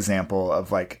world example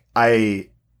of like, I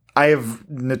have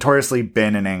notoriously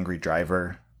been an angry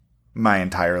driver my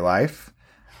entire life.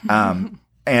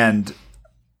 And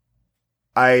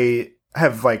I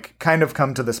have like kind of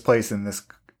come to this place in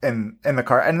the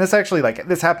car. And this actually like,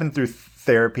 this happened through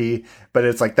therapy, but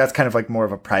it's like, that's kind of like more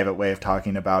of a private way of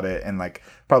talking about it. And like,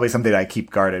 probably something that I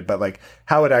keep guarded, but like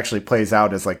how it actually plays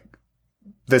out is like,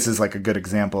 this is like a good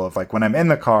example of like when I'm in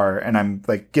the car and I'm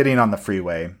like getting on the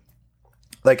freeway,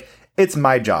 like it's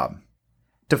my job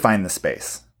to find the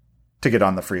space to get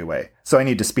on the freeway. So I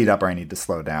need to speed up or I need to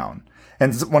slow down.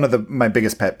 And it's one of my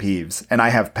biggest pet peeves, and I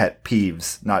have pet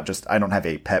peeves, not just, I don't have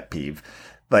a pet peeve.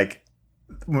 Like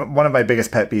one of my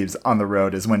biggest pet peeves on the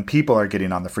road is when people are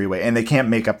getting on the freeway and they can't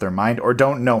make up their mind or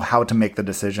don't know how to make the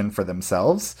decision for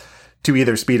themselves to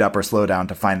either speed up or slow down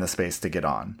to find the space to get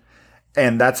on.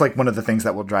 And that's like one of the things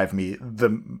that will drive me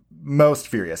the most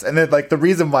furious. And then like the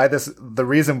reason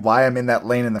why I'm in that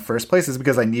lane in the first place is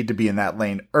because I need to be in that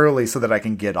lane early so that I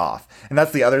can get off. And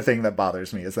that's the other thing that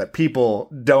bothers me is that people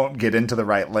don't get into the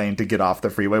right lane to get off the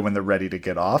freeway when they're ready to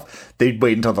get off. They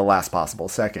wait until the last possible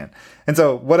second. And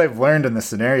so what I've learned in this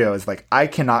scenario is like, I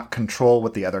cannot control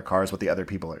what the other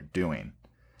people are doing.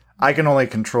 I can only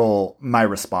control my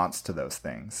response to those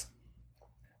things.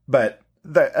 But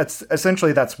that's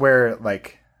essentially, that's where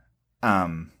like,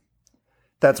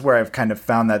 that's where I've kind of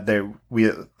found that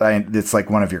it's like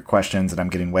one of your questions, and I'm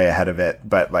getting way ahead of it.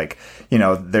 But like, you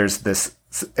know, there's this,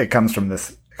 it comes from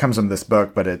this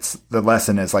book, but the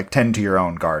lesson is like, tend to your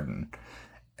own garden.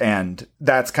 And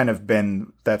that's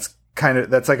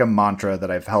like a mantra that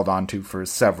I've held on to for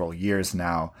several years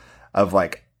now, of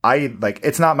like,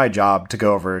 it's not my job to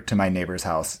go over to my neighbor's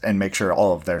house and make sure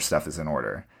all of their stuff is in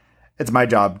order. It's my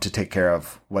job to take care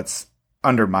of what's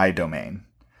under my domain.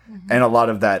 Mm-hmm. And a lot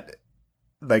of that,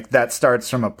 like, that starts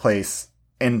from a place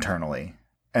internally.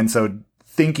 And so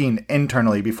thinking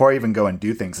internally before I even go and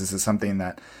do things, this is something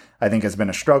that I think has been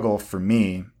a struggle for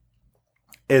me,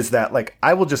 is that like,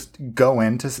 I will just go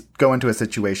into a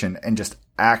situation and just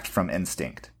act from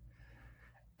instinct.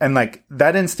 And like,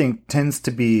 that instinct tends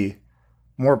to be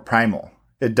more primal.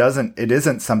 It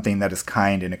isn't something that is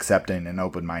kind and accepting and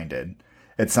open-minded.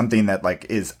 It's something that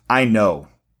like I know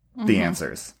the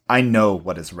answers. I know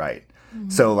what is right. Mm-hmm.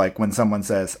 So like, when someone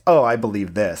says, "Oh, I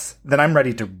believe this," then I'm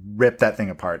ready to rip that thing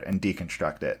apart and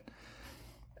deconstruct it.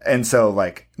 And so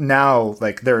like, now,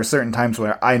 like, there are certain times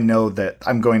where I know that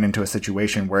I'm going into a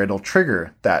situation where it'll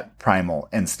trigger that primal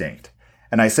instinct.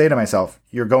 And I say to myself,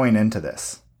 you're going into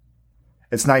this.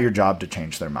 It's not your job to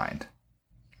change their mind.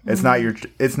 It's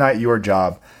not your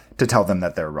job to tell them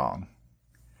that they're wrong.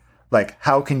 Like,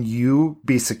 how can you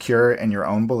be secure in your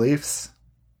own beliefs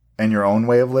and your own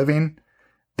way of living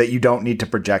that you don't need to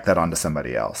project that onto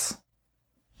somebody else?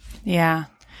 Yeah.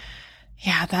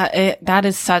 Yeah, that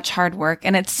is such hard work,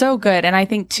 and it's so good. And I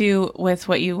think too, with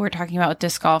what you were talking about with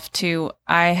disc golf too,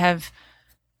 I have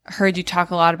heard you talk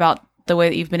a lot about the way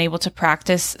that you've been able to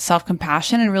practice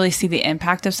self-compassion and really see the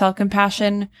impact of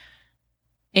self-compassion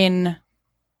in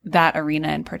that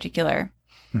arena in particular.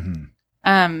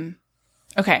 Mm-hmm.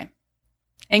 Okay.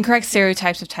 Incorrect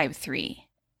stereotypes of type 3.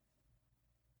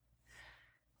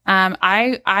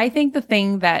 I think the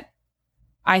thing that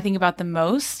I think about the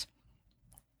most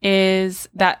is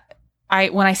that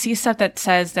when I see stuff that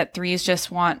says that 3s just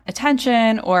want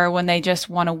attention, or when they just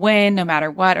want to win no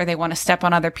matter what, or they want to step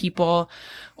on other people,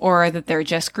 or that they're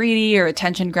just greedy or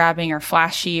attention grabbing or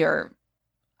flashy, or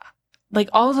like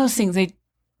all of those things,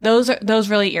 those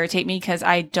really irritate me, because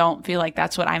I don't feel like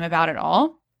that's what I'm about at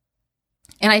all.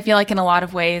 And I feel like in a lot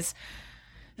of ways,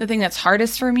 the thing that's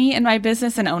hardest for me in my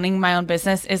business and owning my own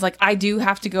business is like, I do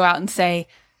have to go out and say,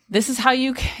 this is how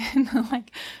you can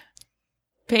like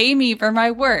pay me for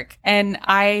my work. And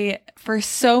I, for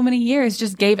so many years,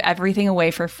 just gave everything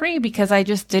away for free because I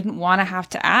just didn't want to have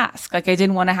to ask. Like, I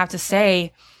didn't want to have to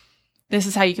say, this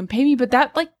is how you can pay me. But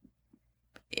that, like,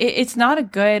 it's not a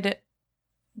good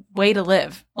way to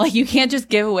live. Like, you can't just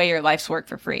give away your life's work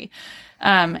for free.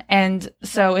 And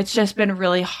so it's just been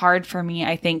really hard for me,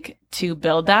 I think, to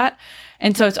build that.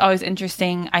 And so it's always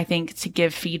interesting, I think, to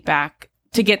give feedback,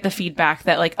 to get the feedback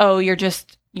that like, oh, you're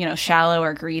just, shallow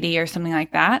or greedy or something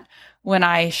like that, when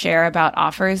I share about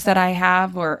offers that I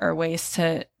have or ways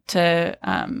to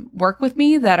work with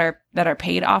me that are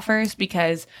paid offers,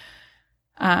 because,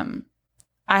 I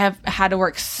have had to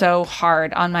work so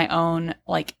hard on my own,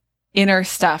 like, inner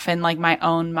stuff and like my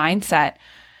own mindset.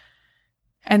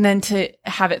 And then to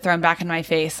have it thrown back in my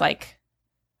face, like,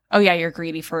 oh yeah, you're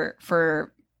greedy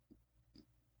for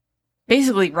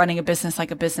basically running a business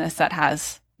like a business that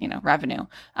has, revenue.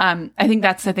 I think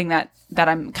that's the thing that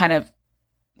I'm kind of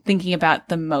thinking about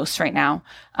the most right now.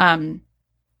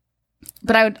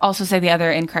 But I would also say the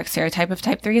other incorrect stereotype of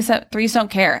type 3 is that 3s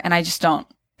don't care. And I just don't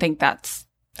think that's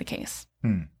the case.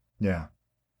 Yeah.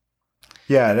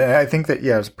 Yeah. And I think that,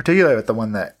 particularly with the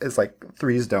one that is like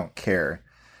 3s don't care.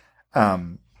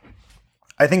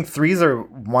 I think 3s are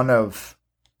one of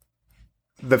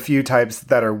the few types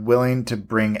that are willing to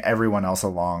bring everyone else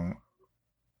along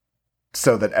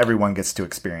so that everyone gets to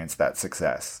experience that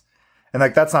success. And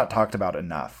like, that's not talked about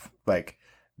enough. Like,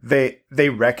 they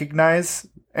recognize,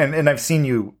 and I've seen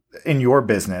you in your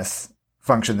business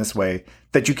function this way,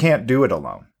 that you can't do it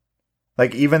alone.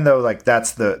 Like, even though like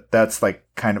that's like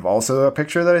kind of also a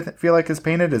picture that I feel like is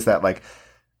painted, is that like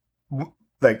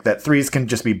that 3s can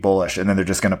just be bullish, and then they're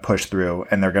just going to push through,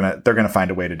 and they're going to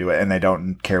find a way to do it, and they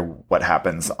don't care what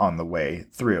happens on the way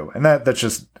through. And that's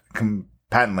just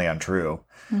patently untrue.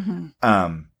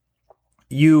 Mm-hmm.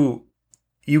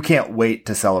 You can't wait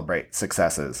to celebrate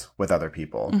successes with other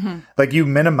people. Mm-hmm. Like, you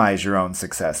minimize your own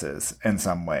successes in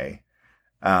some way.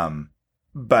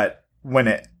 But when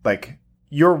it, like,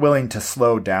 you're willing to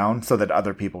slow down so that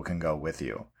other people can go with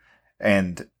you.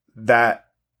 And that,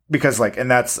 because like,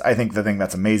 and that's, I think the thing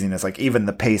that's amazing is like, even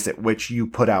the pace at which you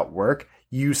put out work,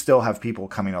 you still have people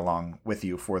coming along with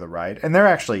you for the ride, and they're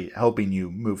actually helping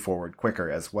you move forward quicker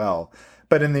as well.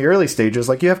 But in the early stages,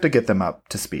 like, you have to get them up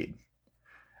to speed.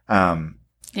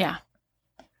 Yeah.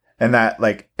 And that,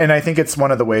 like, and I think it's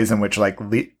one of the ways in which, like,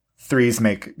 threes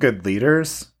make good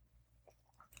leaders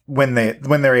when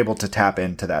they're able to tap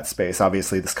into that space.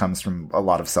 Obviously, this comes from a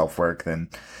lot of self-work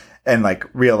and like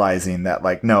realizing that,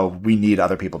 like, no, we need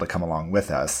other people to come along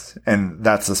with us. And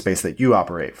that's the space that you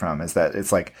operate from, is that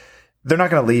it's like, they're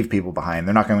not going to leave people behind.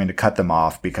 They're not going to cut them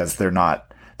off because they're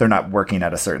not working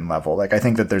at a certain level. Like, I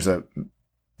think that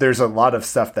there's a lot of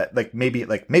stuff that,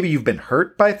 maybe you've been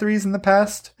hurt by threes in the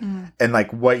past, and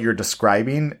like what you're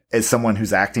describing is someone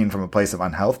who's acting from a place of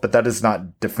unhealth, but that is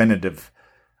not definitive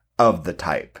of the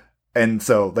type. And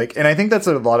so, like, and I think that's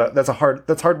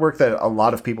hard work that a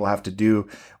lot of people have to do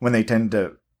when they tend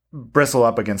to bristle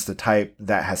up against a type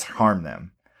that has harmed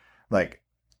them. Like,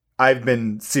 I've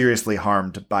been seriously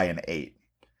harmed by an 8.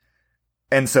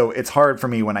 And so it's hard for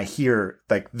me when I hear,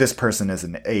 like, this person is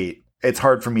an 8. It's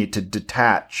hard for me to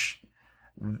detach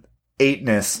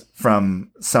 8ness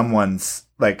from someone's,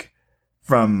 like,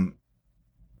 from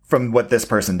what this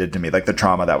person did to me, like the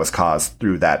trauma that was caused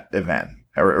through that event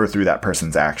or through that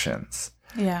person's actions.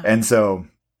 Yeah. And so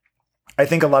I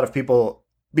think a lot of people,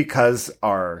 because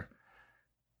our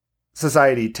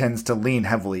society tends to lean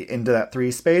heavily into that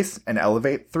 3 space and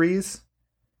elevate 3s,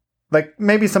 like,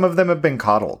 maybe some of them have been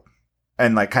coddled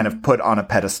and, like, kind of put on a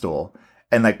pedestal,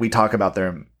 and, like, we talk about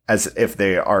them as if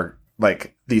they are,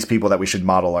 like, these people that we should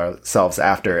model ourselves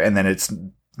after. And then it's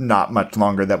not much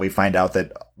longer that we find out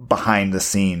that behind the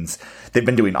scenes, they've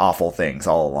been doing awful things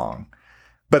all along.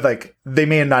 But, like, they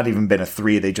may have not even been a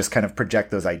 3. They just kind of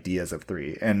project those ideas of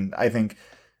 3. And I think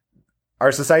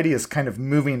our society is kind of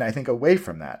moving, I think, away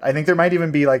from that. I think there might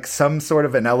even be, like, some sort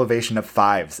of an elevation of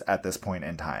 5s at this point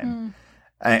in time.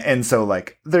 And so,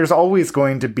 like, there's always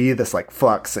going to be this, like,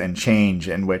 flux and change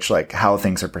in which, like, how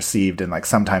things are perceived. And, like,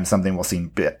 sometimes something will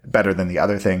seem better than the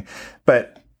other thing.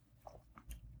 But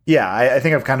yeah, I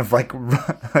think I've kind of, like,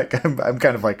 I'm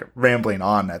kind of, like, rambling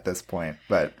on at this point,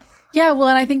 but yeah. Well,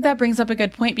 and I think that brings up a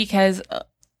good point, because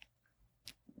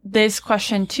this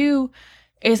question too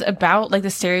is about, like,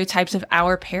 the stereotypes of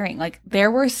our pairing. Like,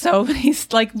 there were so many,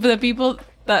 like, the people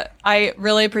that I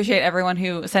really appreciate everyone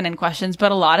who sent in questions,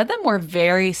 but a lot of them were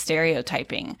very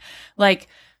stereotyping. Like,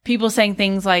 people saying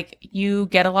things like, you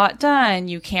get a lot done,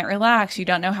 you can't relax, you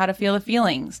don't know how to feel the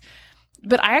feelings.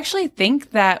 But I actually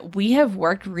think that we have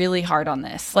worked really hard on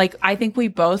this. Like, I think we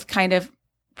both kind of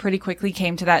pretty quickly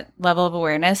came to that level of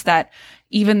awareness that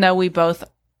even though we both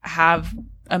have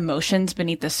emotions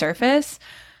beneath the surface,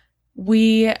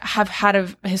 we have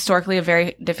had historically a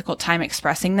very difficult time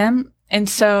expressing them. And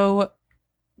so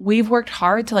we've worked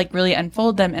hard to, like, really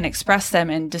unfold them and express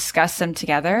them and discuss them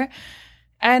together.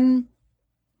 And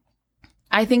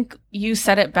I think you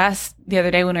said it best the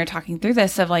other day when we were talking through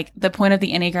this, of, like, the point of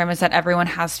the Enneagram is that everyone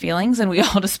has feelings and we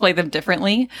all display them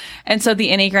differently. And so the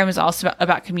Enneagram is also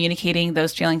about communicating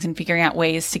those feelings and figuring out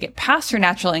ways to get past your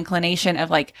natural inclination of,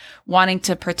 like, wanting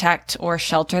to protect or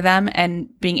shelter them, and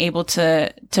being able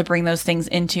to bring those things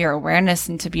into your awareness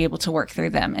and to be able to work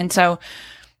through them. And so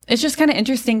it's just kind of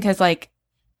interesting, because, like,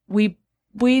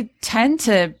 we tend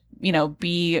to, you know,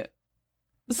 be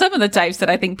some of the types that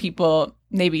I think people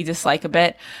maybe dislike a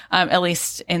bit, at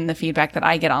least in the feedback that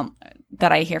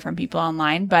I hear from people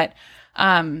online. But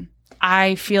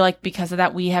I feel like because of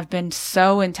that, we have been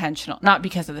so intentional, not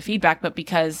because of the feedback, but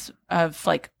because of,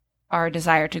 like, our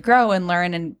desire to grow and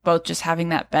learn, and both just having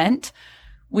that bent.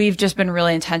 We've just been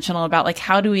really intentional about, like,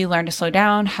 how do we learn to slow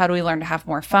down? How do we learn to have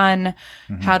more fun?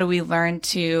 Mm-hmm. How do we learn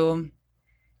to,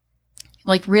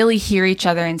 like, really hear each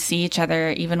other and see each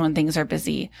other even when things are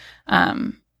busy?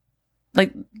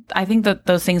 Like, I think that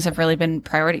those things have really been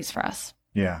priorities for us.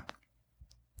 Yeah.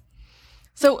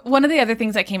 So one of the other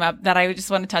things that came up that I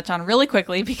just want to touch on really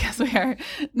quickly, because we are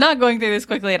not going through this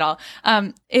quickly at all,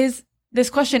 is this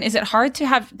question: is it hard to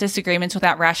have disagreements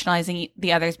without rationalizing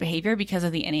the other's behavior because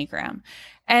of the Enneagram?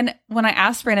 And when I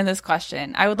asked Brandon this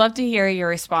question, I would love to hear your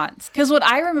response, because what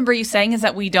I remember you saying is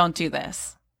that we don't do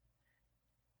this.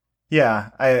 Yeah,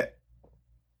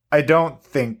 I don't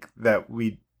think that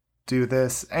we do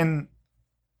this. And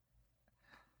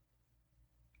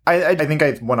I think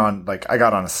I went on, like, I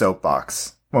got on a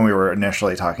soapbox when we were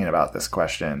initially talking about this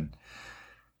question.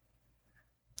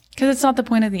 Because it's not the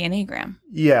point of the Enneagram.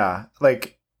 Yeah.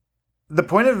 Like, the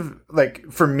point of,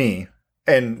 like, for me,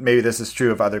 and maybe this is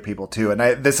true of other people too,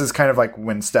 and this is kind of like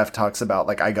when Steph talks about,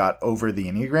 like, I got over the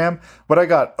Enneagram. What I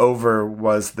got over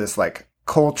was this, like,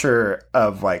 culture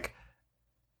of, like,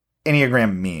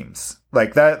 Enneagram memes.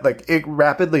 Like that, like it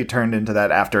rapidly turned into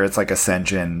that after its like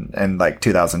ascension in like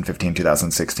 2015,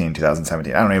 2016,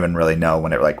 2017. I don't even really know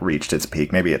when it like reached its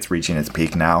peak. Maybe it's reaching its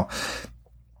peak now.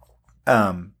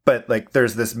 But like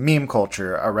there's this meme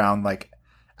culture around like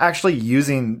actually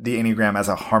using the Enneagram as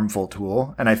a harmful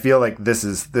tool. And I feel like this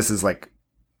is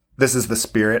the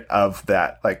spirit of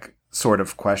that like sort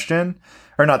of question,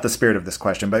 or not the spirit of this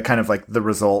question, but kind of like the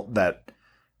result that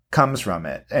comes from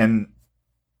it. And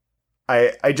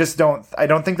I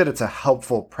don't think that it's a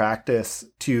helpful practice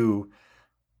to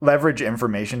leverage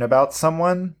information about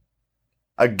someone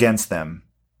against them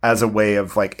as a way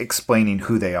of like explaining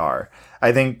who they are.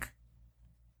 I think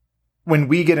when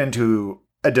we get into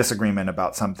a disagreement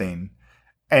about something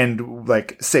and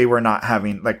like say we're not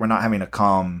having a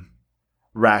calm,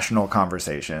 rational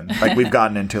conversation, like we've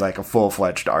gotten into like a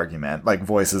full-fledged argument, like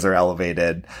voices are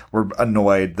elevated, we're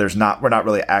annoyed, we're not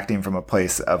really acting from a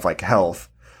place of like health.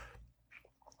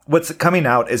 What's coming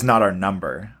out is not our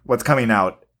number. What's coming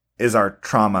out is our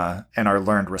trauma and our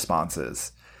learned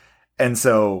responses. And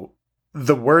so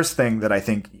the worst thing that I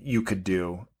think you could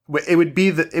do, it would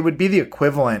be the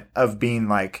equivalent of being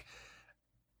like,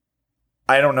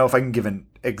 I don't know if I can give an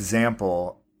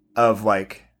example of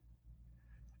like,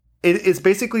 it's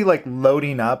basically like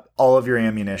loading up all of your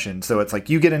ammunition. So it's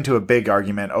like you get into a big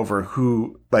argument over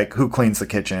who cleans the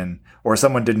kitchen, or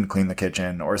someone didn't clean the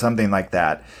kitchen or something like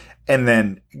that. And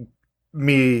then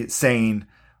me saying,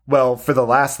 well, for the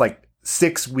last like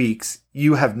 6 weeks,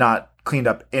 you have not cleaned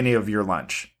up any of your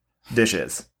lunch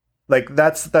dishes. Like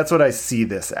that's what I see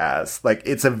this as. Like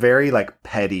it's a very like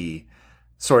petty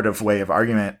sort of way of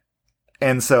argument.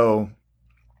 And so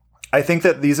I think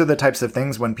that these are the types of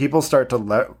things when people start to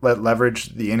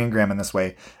leverage the Enneagram in this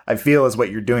way, I feel is what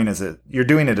you're doing is you're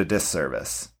doing it a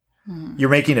disservice. You're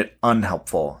making it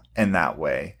unhelpful in that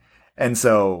way. And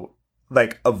so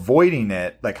like avoiding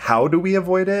it, like how do we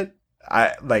avoid it?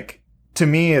 To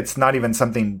me, it's not even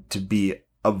something to be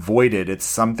avoided. It's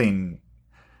something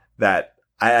that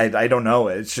I don't know.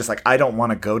 It's just like, I don't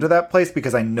want to go to that place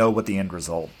because I know what the end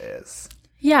result is.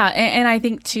 Yeah. And I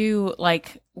think too,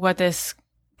 like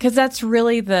because that's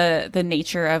really the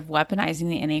nature of weaponizing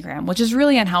the Enneagram, which is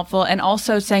really unhelpful. And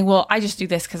also saying, well, I just do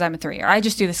this because I'm a 3, or I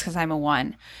just do this because I'm a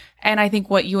 1. And I think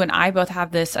what you and I both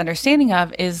have this understanding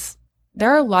of is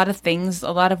there are a lot of things,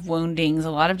 a lot of woundings,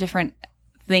 a lot of different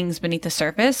things beneath the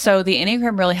surface. So the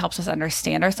Enneagram really helps us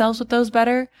understand ourselves with those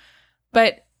better.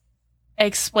 But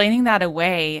explaining that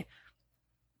away,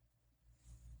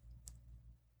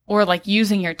 or like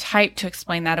using your type to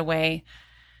explain that away,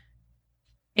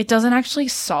 it doesn't actually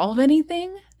solve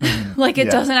anything. Like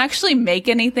it doesn't actually make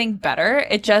anything better.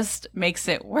 It just makes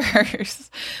it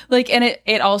worse. Like, and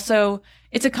it also,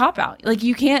 it's a cop out. Like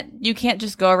you can't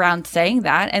just go around saying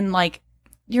that, and like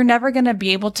you're never going to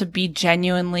be able to be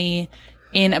genuinely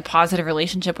in a positive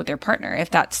relationship with your partner if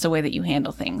that's the way that you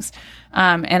handle things.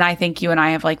 And I think you and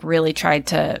I have like really tried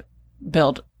to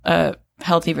build a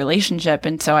healthy relationship,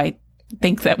 and so I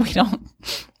think that we don't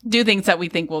do things that we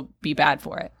think will be bad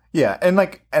for it. Yeah, and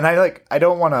I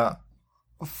don't want to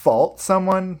fault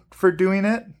someone for doing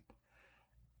it.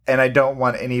 And I don't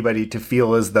want anybody to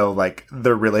feel as though like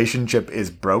the relationship is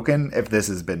broken if this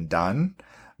has been done.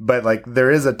 But like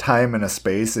there is a time and a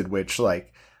space in which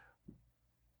like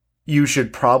you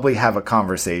should probably have a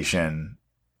conversation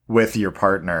with your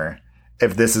partner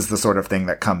if this is the sort of thing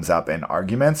that comes up in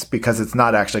arguments, because it's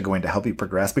not actually going to help you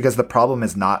progress, because the problem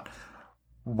is not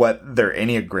what their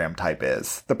Enneagram type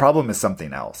is. The problem is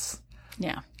something else.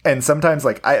 Yeah. And sometimes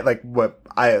what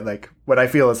I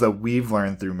feel as though we've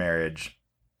learned through marriage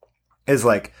is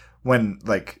like when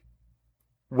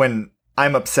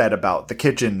I'm upset about the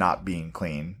kitchen not being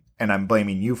clean and I'm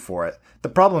blaming you for it, the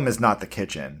problem is not the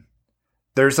kitchen.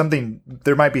 There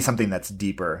might be something that's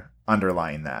deeper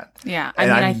underlying that. Yeah.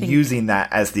 I think using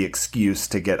that as the excuse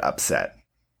to get upset.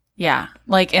 Yeah.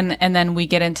 Like, and then we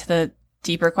get into the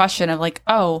deeper question of like,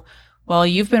 oh, well,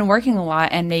 you've been working a lot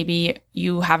and maybe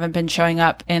you haven't been showing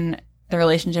up in the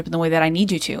relationship in the way that I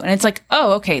need you to. And it's like,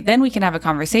 oh, okay, then we can have a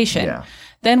conversation. Yeah.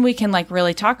 Then we can like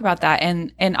really talk about that.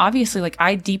 And obviously like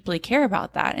I deeply care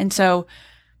about that. And so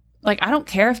like, I don't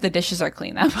care if the dishes are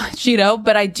clean that much,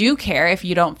 but I do care if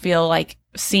you don't feel like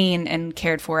seen and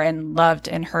cared for and loved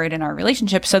and heard in our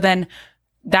relationship. So then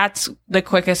that's the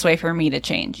quickest way for me to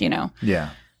change, Yeah.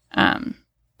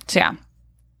 So yeah.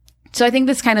 So I think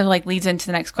this kind of like leads into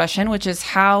the next question, which is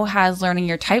how has learning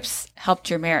your types helped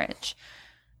your marriage?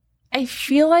 I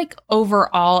feel like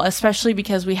overall, especially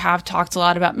because we have talked a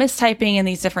lot about mistyping and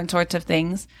these different sorts of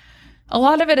things, a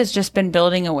lot of it has just been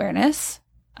building awareness.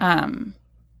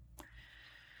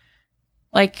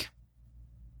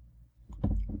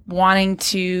 wanting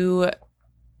to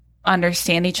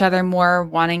understand each other more,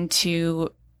 wanting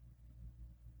to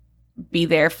be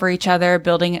there for each other,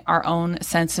 building our own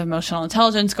sense of emotional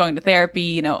intelligence, going to therapy,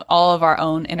 you know, all of our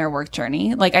own inner work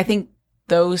journey. Like, I think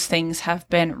those things have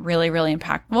been really, really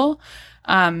impactful.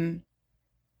 But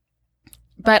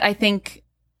I think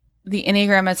the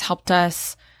Enneagram has helped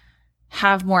us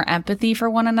have more empathy for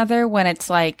one another when it's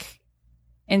like,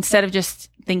 instead of just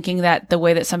thinking that the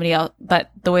way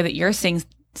that the way that you're seeing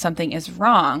something is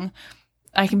wrong,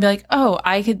 I can be like, oh,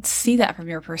 I could see that from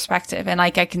your perspective. And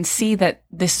like, I can see that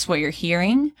this is what you're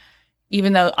hearing,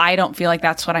 even though I don't feel like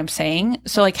that's what I'm saying.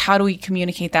 So like, how do we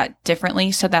communicate that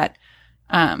differently so that,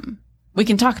 we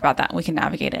can talk about that and we can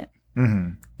navigate it?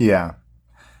 Mm-hmm. Yeah.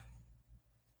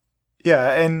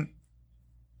 Yeah. And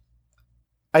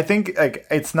I think like,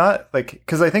 it's not like,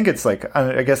 cause I think it's like,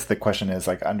 I guess the question is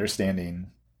like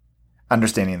understanding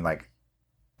like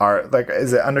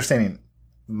is it understanding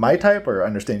my type or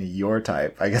understanding your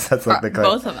type? I guess that's like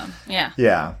both of them. Yeah.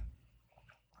 Yeah.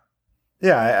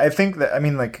 Yeah. I think that, I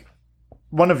mean, like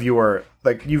one of your,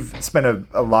 like you've spent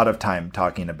a lot of time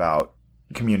talking about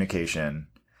communication,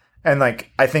 and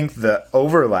like, I think the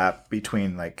overlap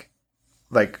between like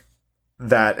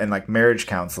that and like marriage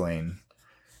counseling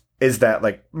is that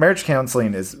like marriage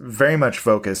counseling is very much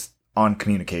focused on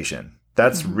communication.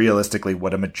 That's realistically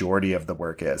what a majority of the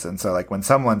work is. And so like when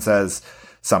someone says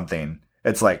something,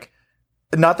 it's like,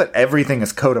 not that everything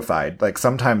is codified. Like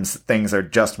sometimes things are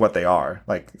just what they are.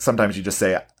 Like sometimes you just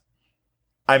say,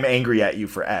 I'm angry at you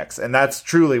for X. And that's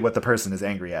truly what the person is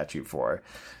angry at you for.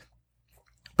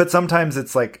 But sometimes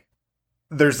it's like,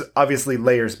 there's obviously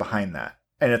layers behind that.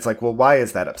 And it's like, well, why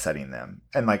is that upsetting them?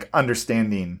 And like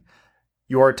understanding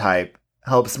your type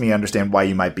helps me understand why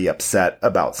you might be upset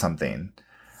about something.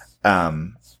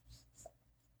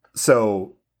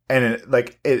 So, and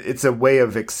it's a way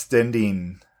of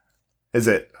extending, is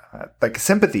it like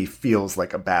sympathy feels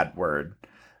like a bad word,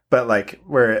 but like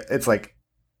where it's like,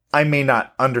 I may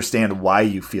not understand why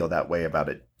you feel that way about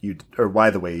it.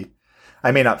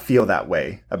 I may not feel that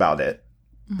way about it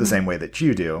the same way that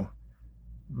you do,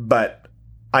 but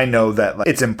I know that like,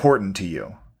 it's important to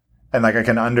you. And like, I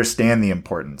can understand the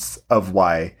importance of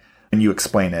why, and you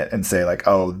explain it and say like,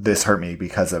 oh, this hurt me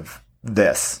because of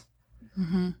this.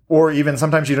 Mm-hmm. Or even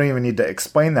sometimes you don't even need to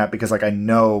explain that because like, I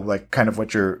know like kind of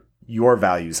what your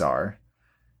values are.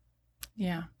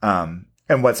 Yeah. And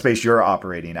what space you're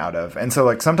operating out of. And so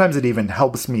like, sometimes it even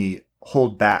helps me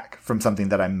hold back from something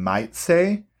that I might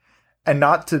say, and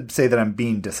not to say that I'm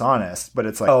being dishonest, but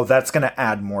it's like, oh, that's going to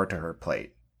add more to her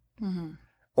plate. Mm-hmm.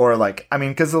 Or like, I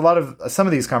mean, because some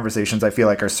of these conversations I feel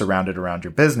like are surrounded around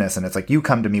your business, and it's like, you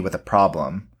come to me with a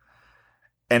problem,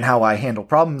 and how I handle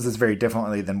problems is very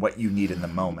differently than what you need in the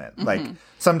moment. Mm-hmm. Like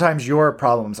sometimes your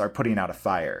problems are putting out a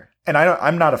fire, and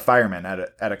I'm not a fireman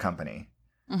at a company.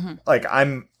 Mm-hmm. Like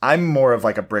I'm more of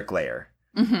like a bricklayer.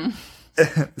 Mm-hmm.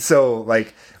 So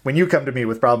like when you come to me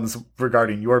with problems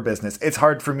regarding your business, it's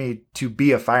hard for me to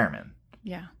be a fireman.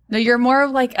 Yeah. No, you're more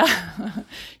of like,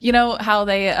 you know how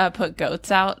they put goats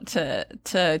out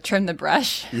to trim the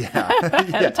brush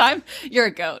at a time? You're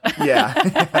a goat. Yeah,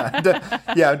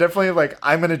 definitely. Like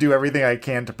I'm going to do everything I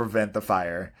can to prevent the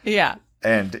fire. Yeah.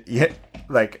 And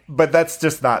but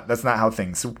that's not how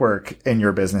things work in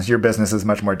your business. Your business is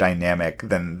much more dynamic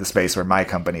than the space where my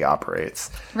company operates.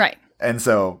 Right. And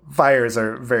so fires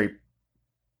are very,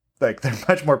 like, they're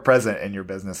much more present in your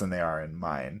business than they are in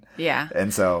mine. Yeah.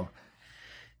 And so.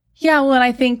 Yeah. Well, and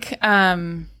I think,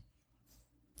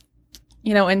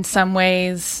 in some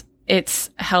ways it's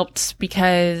helped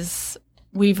because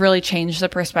we've really changed the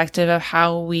perspective of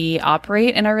how we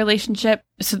operate in our relationship.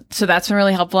 So that's been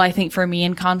really helpful. I think for me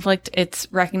in conflict, it's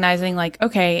recognizing like,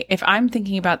 okay, if I'm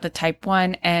thinking about the type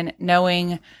 1 and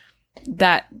knowing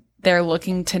that they're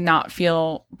looking to not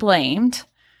feel blamed,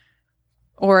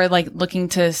 or like looking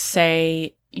to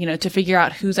say, to figure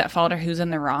out who's at fault or who's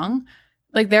in the wrong.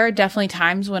 Like there are definitely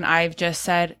times when I've just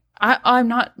said, I'm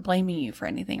not blaming you for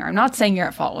anything, or I'm not saying you're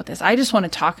at fault with this. I just want to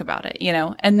talk about it,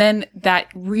 and then that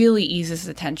really eases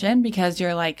the tension because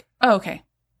you're like, oh, okay.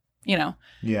 Yeah.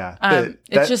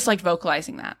 It's just like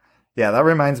vocalizing that. Yeah. That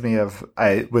reminds me of,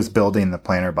 I was building the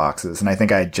planner boxes, and I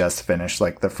think I had just finished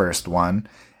like the first one.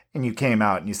 And you came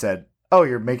out and you said, oh,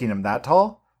 you're making them that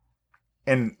tall?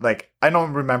 And like, I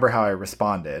don't remember how I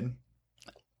responded,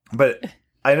 but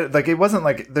it wasn't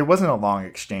like, there wasn't a long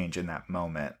exchange in that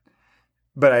moment,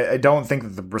 but I don't think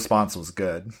that the response was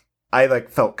good. I like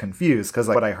felt confused because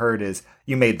like what I heard is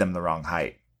you made them the wrong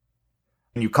height.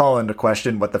 when you call into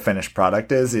question what the finished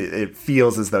product is, it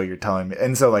feels as though you're telling me.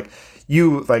 And so like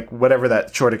you, like whatever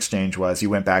that short exchange was, you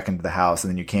went back into the house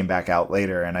and then you came back out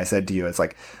later. And I said to you, it's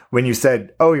like, when you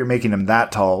said, oh, you're making them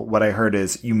that tall, what I heard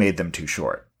is you made them too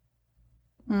short.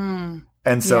 And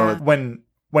so when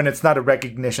it's not a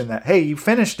recognition that, hey, you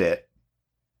finished it,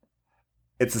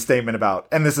 it's a statement about,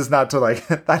 and this is not to like,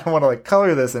 I don't want to like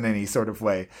color this in any sort of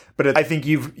way, but I think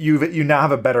you now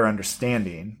have a better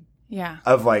understanding. Yeah.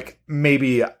 Of like,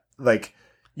 maybe like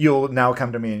you'll now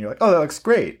come to me and you're like, oh, that looks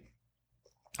great.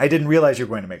 I didn't realize you're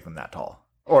going to make them that tall.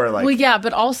 Or like, well, yeah,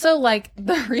 but also like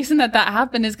the reason that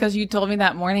happened is because you told me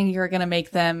that morning you were going to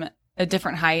make them a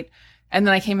different height. And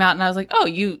then I came out and I was like, oh,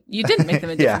 you didn't make them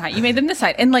a different height. You made them this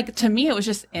height. And like, to me, it was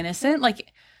just innocent.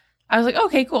 Like, I was like,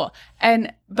 okay, cool.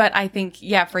 But I think,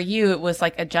 yeah, for you, it was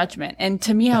like a judgment. And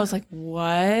to me, I was like,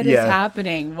 what is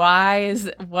happening? Why is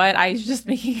what? I was just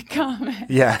making a comment.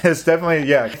 Yeah, it's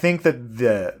definitely, I think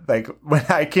that when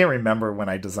I can't remember when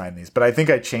I designed these, but I think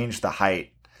I changed the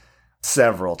height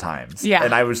several times. Yeah.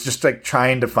 And I was just like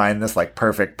trying to find this like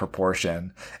perfect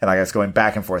proportion. And I was going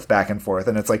back and forth.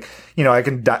 And it's like,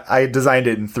 I designed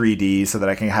it in 3D so that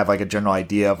I can have like a general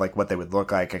idea of like what they would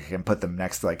look like. I can put them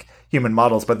next to like human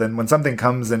models. But then when something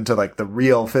comes into like the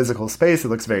real physical space, it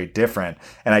looks very different.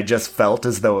 And I just felt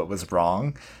as though it was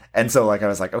wrong. And so like, I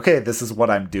was like, okay, this is what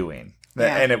I'm doing.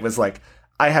 Yeah. And it was like,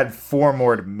 I had 4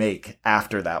 more to make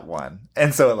after that one.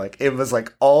 And so it was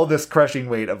like all this crushing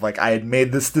weight of like, I had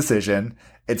made this decision.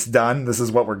 It's done. This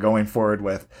is what we're going forward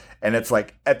with. And it's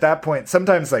like, at that point,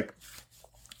 sometimes like,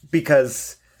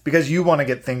 because you want to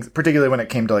get things, particularly when it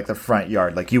came to like the front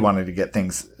yard, like you wanted to get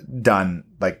things done,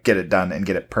 like get it done and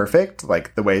get it perfect,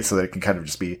 like the way so that it can kind of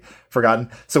just be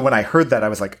forgotten. So when I heard that, I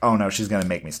was like, oh no, she's going to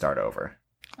make me start over.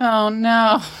 Oh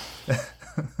no.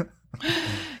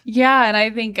 Yeah, and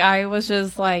I think I was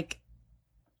just like,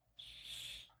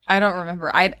 I don't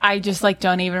remember. I just like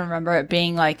don't even remember it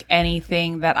being like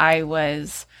anything that I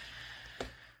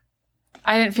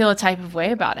didn't feel a type of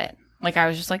way about it. Like I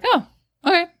was just like, oh,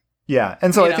 okay. Yeah.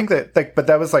 And so I think that like, but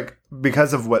that was like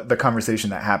because of what the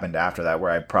conversation that happened after that,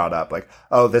 where I brought up like,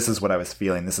 oh, this is what I was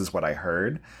feeling. This is what I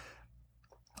heard.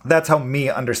 That's how me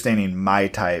understanding my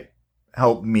type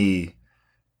helped me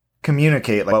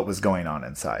communicate like what was going on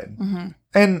inside. Mm-hmm.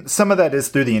 And some of that is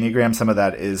through the Enneagram. Some of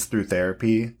that is through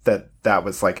therapy. That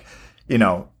was like,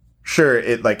 sure,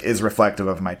 it like is reflective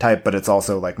of my type, but it's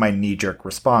also like my knee-jerk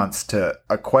response to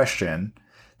a question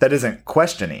that isn't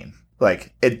questioning.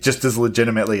 Like it just is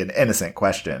legitimately an innocent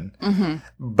question. Mm-hmm.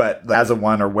 But as a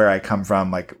 1 or where I come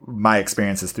from, like my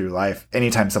experiences through life,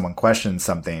 anytime someone questions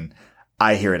something,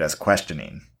 I hear it as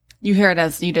questioning. You hear it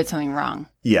as you did something wrong.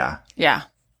 Yeah. Yeah.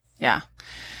 Yeah.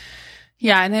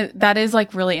 Yeah, and that is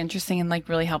like really interesting and like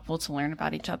really helpful to learn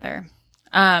about each other.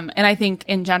 And I think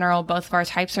in general, both of our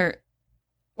types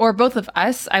or both of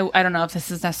us, I don't know if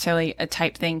this is necessarily a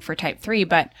type thing for type 3,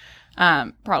 but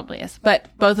probably is.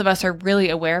 But both of us are really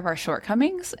aware of our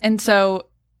shortcomings. And so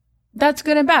that's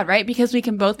good and bad, right? Because we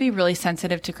can both be really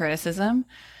sensitive to criticism,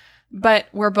 but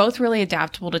we're both really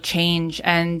adaptable to change,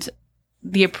 and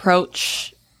the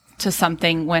approach to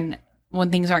something when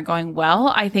things aren't going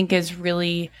well, I think is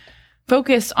really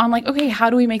focused on like, okay, how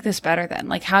do we make this better then?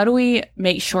 Like, how do we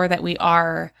make sure that we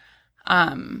are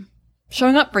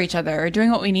showing up for each other or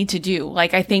doing what we need to do?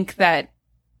 Like, I think that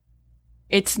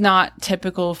it's not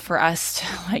typical for us to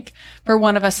like, for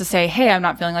one of us to say, hey, I'm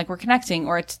not feeling like we're connecting,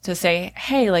 or to say,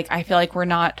 hey, like, I feel like we're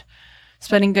not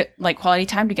spending good, like quality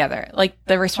time together. Like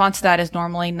the response to that is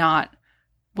normally not,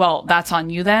 well, that's on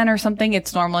you then or something.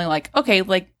 It's normally like, okay,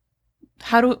 like,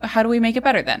 how do we make it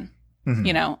better then? Mm-hmm.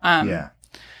 Yeah.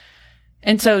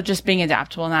 And so just being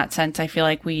adaptable in that sense, I feel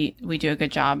like we do a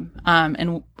good job.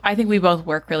 And I think we both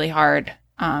work really hard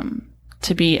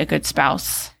to be a good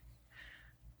spouse.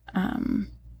 So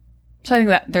I think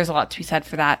that there's a lot to be said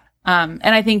for that. And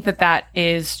I think that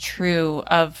is true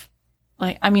of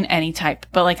like, I mean, any type,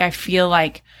 but like, I feel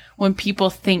like when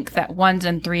people think that 1s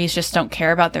and 3s just don't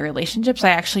care about their relationships, I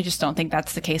actually just don't think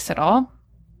that's the case at all.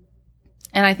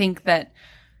 And I think that,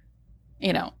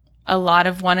 a lot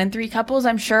of 1 and 3 couples,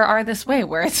 I'm sure, are this way,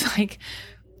 where it's like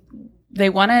they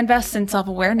want to invest in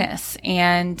self-awareness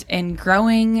and in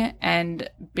growing and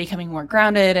becoming more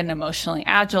grounded and emotionally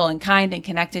agile and kind and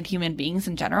connected human beings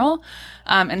in general.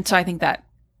 And so I think that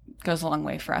goes a long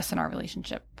way for us in our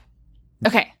relationship.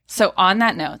 Okay, so on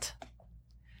that note,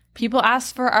 people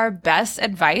ask for our best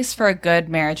advice for a good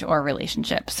marriage or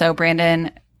relationship. So Brandon,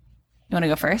 you want to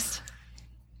go first?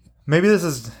 Maybe this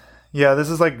is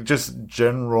like just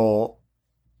general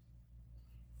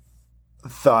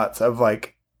thoughts of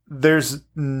like, there's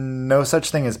no such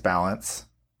thing as balance.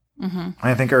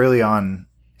 I think early on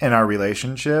in our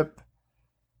relationship,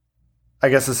 I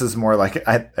guess this is more like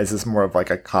this is more of like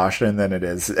a caution than it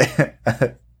is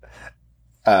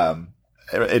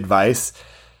advice.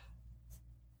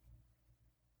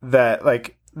 That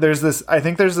like I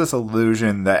think there's this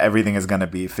illusion that everything is going to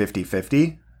be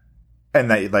 50-50. And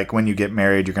that, like, when you get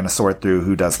married, you're going to sort through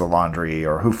who does the laundry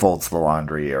or who folds the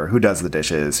laundry or who does the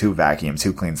dishes, who vacuums,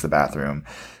 who cleans the bathroom,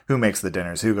 who makes the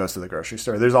dinners, who goes to the grocery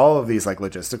store. There's all of these, like,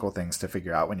 logistical things to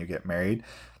figure out when you get married.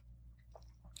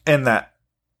 And that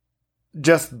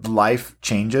just life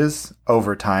changes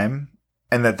over time.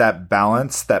 And that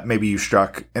balance that maybe you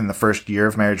struck in the first year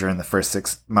of marriage or in the first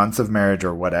 6 months of marriage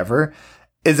or whatever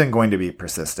isn't going to be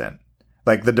persistent.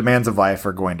 Like, the demands of life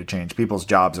are going to change. People's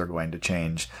jobs are going to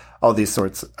change. All these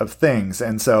sorts of things.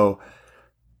 And so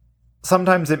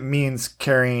sometimes it means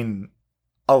carrying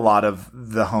a lot of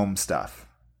the home stuff.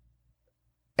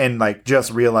 And like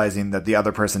just realizing that the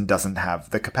other person doesn't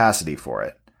have the capacity for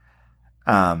it.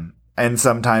 And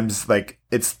sometimes like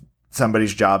it's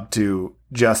somebody's job to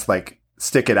just like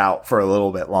stick it out for a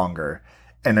little bit longer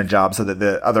in a job so that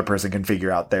the other person can figure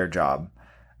out their job.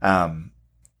 I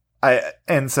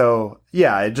think that's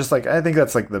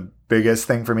like the biggest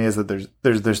thing for me is that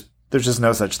there's just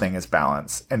no such thing as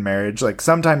balance in marriage. Like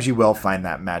sometimes you will find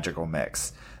that magical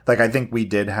mix. Like I think we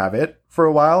did have it for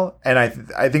a while, and I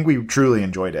think we truly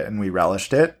enjoyed it and we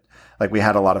relished it. Like we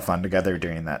had a lot of fun together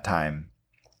during that time.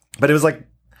 But it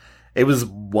was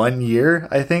 1 year,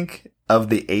 I think, of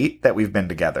the 8 that we've been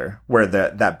together where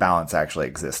that balance actually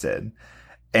existed.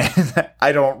 And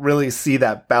I don't really see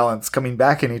that balance coming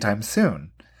back anytime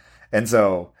soon. And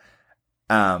so,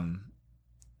 I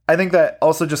think that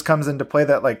also just comes into play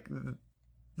that like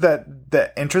that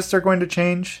the interests are going to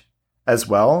change as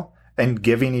well, and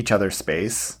giving each other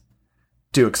space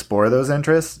to explore those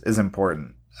interests is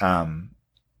important.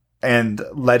 And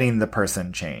letting the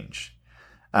person change.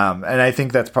 And I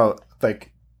think that's probably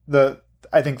like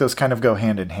I think those kind of go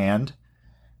hand in hand.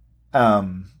 I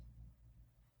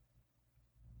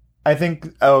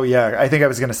think I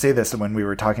was going to say this when we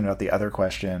were talking about the other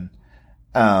question.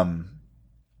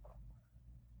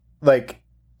 Like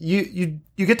you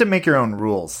get to make your own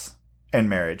rules in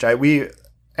marriage.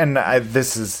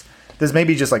 This may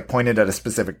be just like pointed at a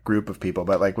specific group of people,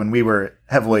 but like when we were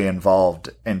heavily involved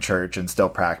in church and still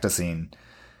practicing,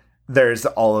 there's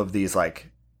all of these like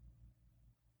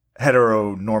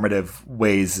heteronormative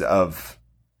ways of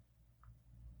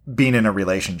being in a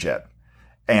relationship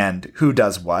and who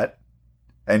does what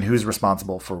and who's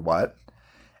responsible for what.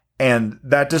 And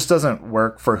that just doesn't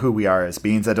work for who we are as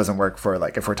beings. That doesn't work for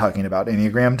like, if we're talking about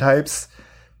Enneagram types,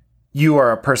 you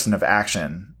are a person of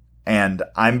action. And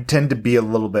I tend to be a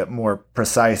little bit more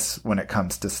precise when it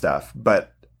comes to stuff,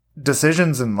 but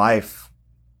decisions in life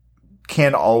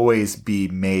can't always be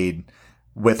made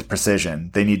with precision.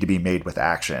 They need to be made with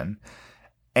action.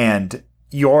 And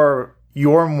you're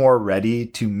more ready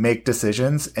to make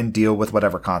decisions and deal with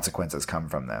whatever consequences come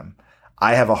from them.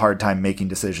 I have a hard time making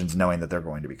decisions knowing that there are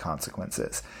going to be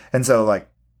consequences. And so like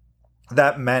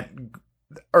that meant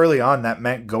early on, that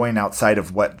meant going outside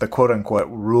of what the quote unquote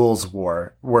rules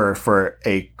were for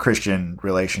a Christian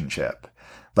relationship.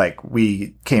 Like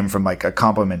we came from like a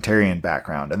complementarian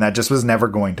background, and that just was never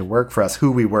going to work for us,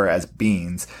 who we were as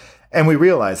beings. And we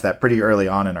realized that pretty early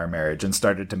on in our marriage and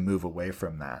started to move away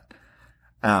from that.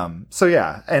 So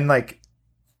yeah. And like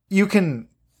you can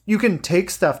take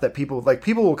stuff that people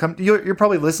will come, you're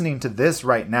probably listening to this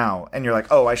right now and you're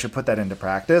like, oh, I should put that into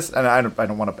practice. And I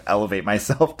don't want to elevate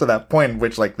myself to that point in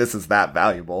which like, this is that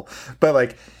valuable, but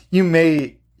like you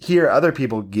may hear other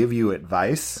people give you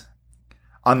advice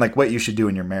on like what you should do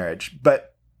in your marriage,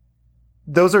 but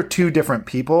those are two different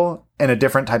people in a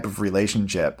different type of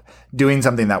relationship doing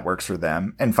something that works for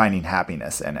them and finding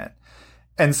happiness in it.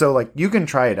 And so like you can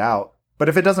try it out, but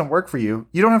if it doesn't work for you,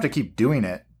 you don't have to keep doing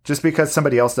it. Just because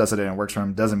somebody else does it and it works for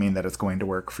them doesn't mean that it's going to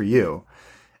work for you.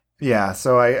 Yeah,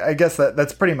 so I guess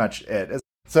that's pretty much it.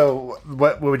 So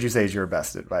what would you say is your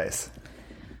best advice?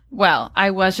 Well,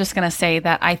 I was just going to say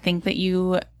that I think that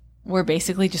you were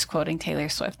basically just quoting Taylor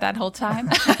Swift that whole time.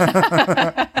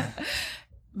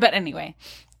 But anyway,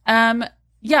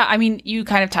 yeah, I mean, you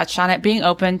kind of touched on it. Being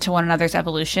open to one another's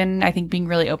evolution, I think being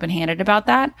really open-handed about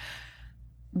that.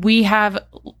 We have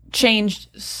changed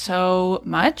so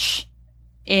much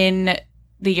in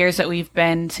the years that we've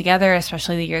been together,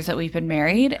 especially the years that we've been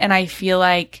married. And I feel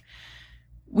like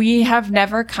we have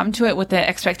never come to it with the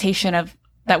expectation of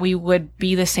that we would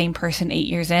be the same person 8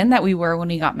 years in that we were when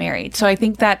we got married. So I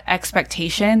think that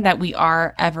expectation that we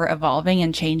are ever evolving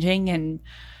and changing and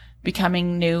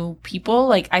becoming new people,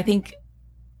 like I think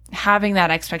having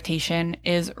that expectation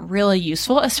is really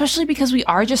useful, especially because we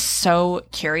are just so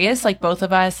curious. Like both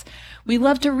of us, we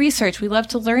love to research. We love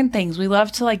to learn things. We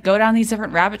love to like go down these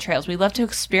different rabbit trails. We love to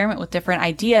experiment with different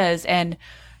ideas and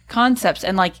concepts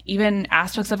and like even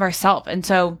aspects of ourselves. And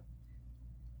so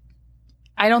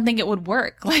I don't think it would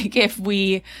work like if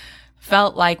we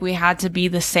felt like we had to be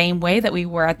the same way that we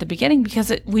were at the beginning,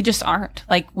 because we just aren't.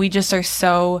 Like we just are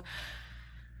so,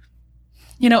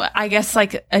 I guess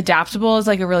like adaptable is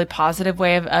like a really positive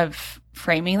way of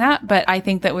framing that. But I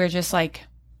think that we're just like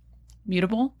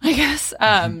mutable, I guess,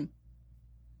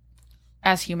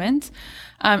 as humans.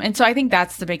 And so I think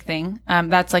that's the big thing.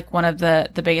 That's like one of the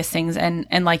biggest things.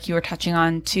 And like you were touching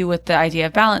on too, with the idea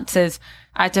of balance is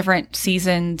at different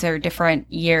seasons or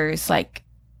different years, like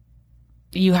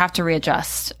you have to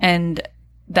readjust, and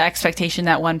the expectation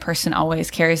that one person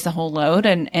always carries the whole load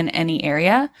in any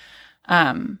area.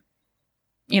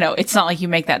 It's not like you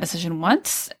make that decision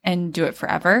once and do it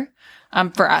forever.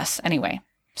 For us anyway.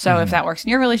 So if that works in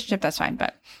your relationship, that's fine.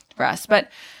 But for us,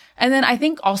 and then I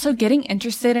think also getting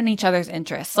interested in each other's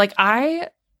interests. Like I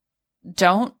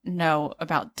don't know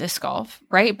about disc golf,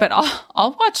 right? But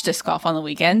I'll watch disc golf on the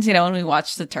weekends, when we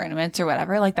watch the tournaments or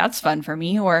whatever. Like that's fun for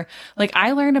me. Or like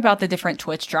I learn about the different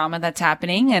Twitch drama that's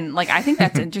happening, and like I think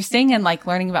that's interesting, and like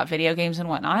learning about video games and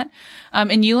whatnot.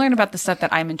 And you learn about the stuff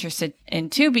that I'm interested in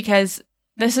too, because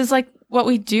this is like what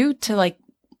we do to like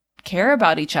care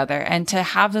about each other and to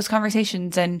have those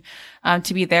conversations and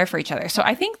to be there for each other. So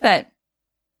I think that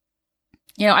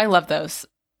I love those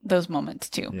moments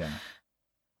too. Yeah.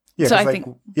 Yeah, so I like,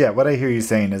 think, what I hear you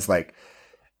saying is like,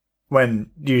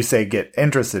 when you say get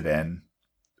interested in,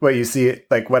 what you see,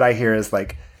 like what I hear is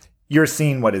like, you're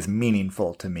seeing what is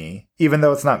meaningful to me, even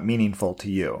though it's not meaningful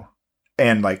to you.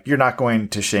 And like, you're not going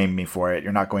to shame me for it.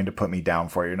 You're not going to put me down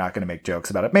for it. You're not going to make jokes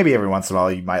about it. Maybe every once in a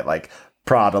while you might like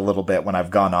prod a little bit when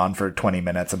I've gone on for 20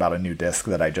 minutes about a new disc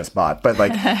that I just bought. But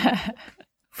like,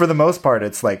 for the most part,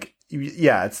 it's like,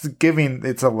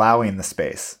 it's allowing the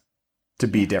space to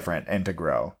be different and to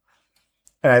grow.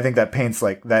 And I think that paints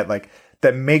like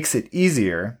that makes it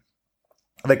easier.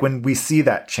 Like when we see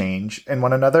that change in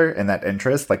one another and that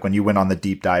interest, like when you went on the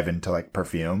deep dive into like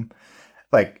perfume,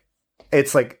 like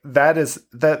it's like that's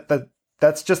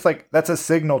just like, that's a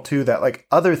signal too that like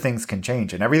other things can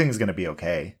change and everything's going to be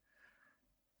okay.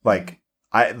 Like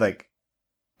I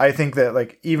think that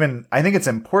like, even I think it's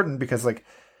important because like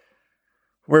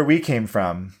where we came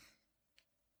from,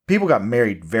 people got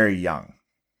married very young.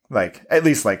 Like, at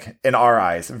least like in our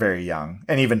eyes, very young.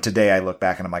 And even today I look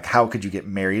back and I'm like, how could you get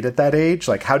married at that age?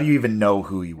 Like, how do you even know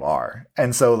who you are?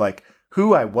 And so like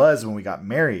who I was when we got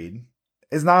married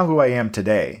is not who I am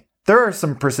today. There are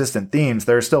some persistent themes.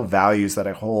 There are still values that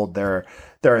I hold. There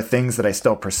are things that I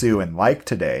still pursue and like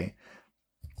today.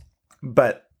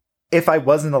 But if I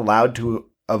wasn't allowed to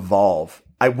evolve,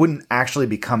 I wouldn't actually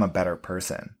become a better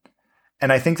person.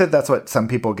 And I think that that's what some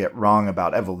people get wrong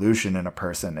about evolution in a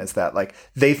person, is that like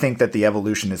they think that the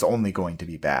evolution is only going to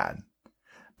be bad.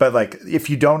 But like if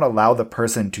you don't allow the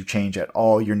person to change at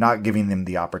all, you're not giving them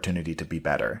the opportunity to be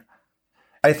better.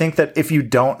 I think that if you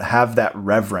don't have that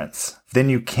reverence, then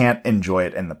you can't enjoy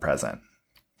it in the present.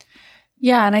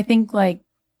 Yeah, and I think like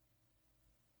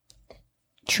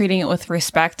treating it with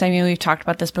respect. I mean, we've talked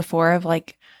about this before of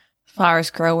like flowers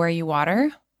grow where you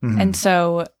water. Mm-hmm. And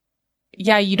so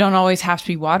yeah, you don't always have to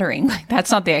be watering. Like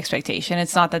that's not the expectation.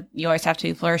 It's not that you always have to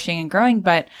be flourishing and growing,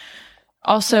 but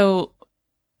also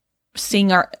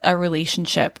seeing a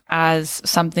relationship as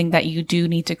something that you do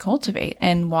need to cultivate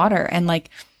and water, and like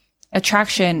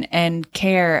attraction and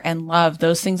care and love.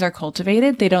 Those things are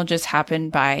cultivated. They don't just happen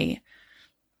by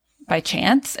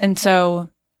chance. And so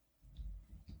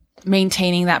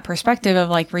maintaining that perspective of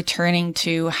like returning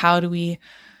to how do we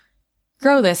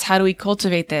grow this? How do we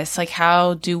cultivate this? Like,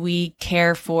 how do we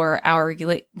care for our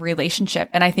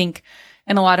relationship? And I think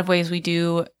in a lot of ways we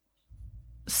do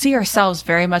see ourselves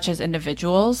very much as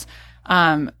individuals,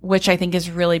 which I think is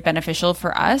really beneficial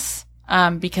for us,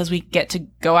 because we get to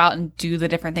go out and do the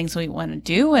different things we want to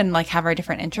do and like have our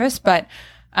different interests, but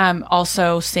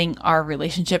also seeing our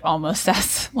relationship almost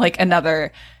as like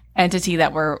another entity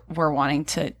that we're wanting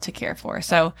to care for.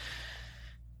 So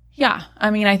yeah,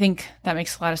 I mean, I think that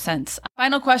makes a lot of sense.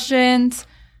 Final questions.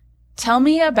 Tell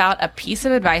me about a piece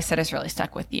of advice that has really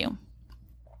stuck with you.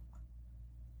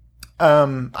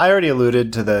 I already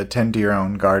alluded to the tend to your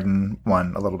own garden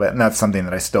one a little bit, and that's something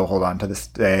that I still hold on to this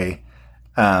day.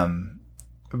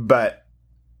 But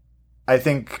I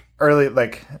think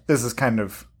this is kind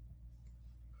of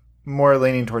more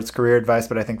leaning towards career advice,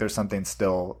 but I think there's something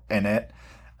still in it.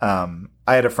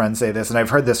 I had a friend say this, and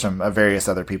I've heard this from various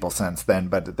other people since then,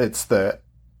 but it's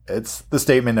It's the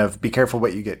statement of be careful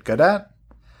what you get good at.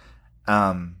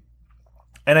 And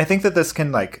I think that this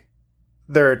can like,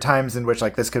 there are times in which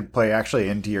like this could play actually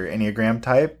into your Enneagram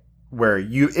type where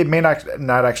it may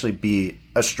not actually be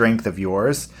a strength of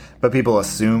yours, but people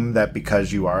assume that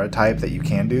because you are a type that you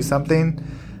can do something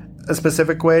a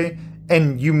specific way.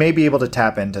 And you may be able to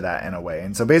tap into that in a way.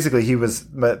 And so basically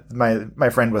my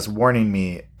friend was warning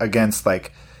me against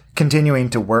like continuing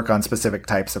to work on specific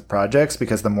types of projects,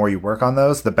 because the more you work on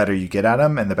those, the better you get at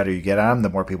them, and the better you get at them, the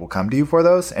more people come to you for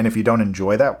those. And if you don't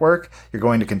enjoy that work, you're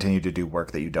going to continue to do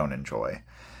work that you don't enjoy.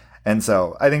 And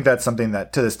so I think that's something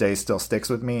that to this day still sticks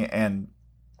with me and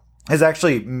has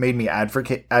actually made me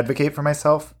advocate for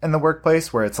myself in the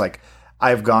workplace, where it's like,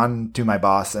 I've gone to my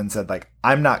boss and said like,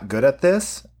 I'm not good at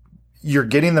this. You're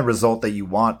getting the result that you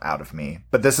want out of me,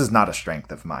 but this is not a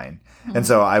strength of mine. Mm-hmm. And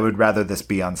so I would rather this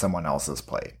be on someone else's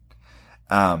plate.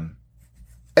 And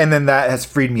then that has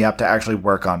freed me up to actually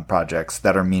work on projects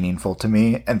that are meaningful to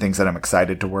me and things that I'm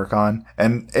excited to work on.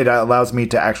 And it allows me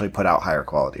to actually put out higher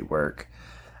quality work.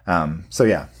 So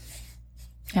yeah.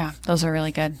 Yeah, those are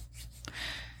really good.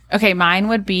 Okay. Mine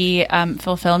would be,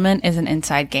 fulfillment is an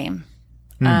inside game.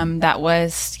 That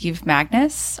was Steve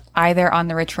Magnus, either on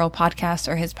the Rich Roll podcast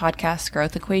or his podcast,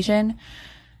 Growth Equation.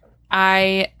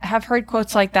 I have heard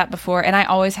quotes like that before, and I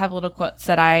always have little quotes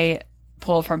that I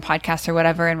pull from podcasts or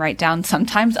whatever and write down,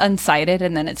 sometimes unsighted,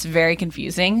 and then it's very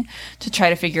confusing to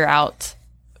try to figure out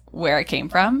where it came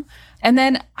from. And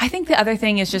then I think the other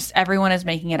thing is just everyone is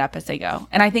making it up as they go.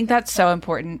 And I think that's so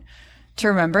important to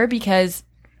remember, because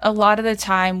a lot of the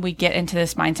time we get into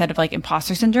this mindset of like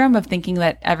imposter syndrome of thinking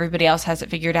that everybody else has it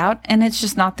figured out. And it's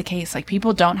just not the case. Like,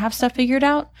 people don't have stuff figured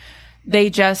out.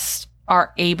 They just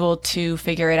are able to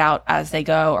figure it out as they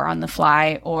go or on the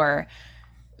fly, or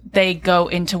they go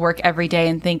into work every day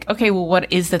and think, okay, well,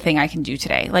 what is the thing I can do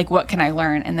today? Like, what can I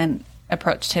learn? And then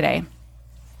approach today.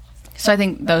 So I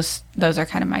think those are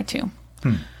kind of my two.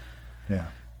 Yeah.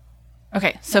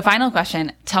 Okay, so final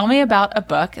question. Tell me about a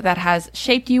book that has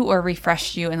shaped you or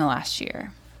refreshed you in the last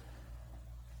year.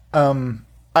 I'm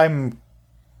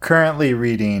currently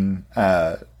reading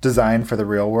Design for the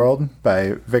Real World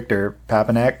by Victor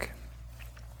Papanek.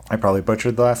 I probably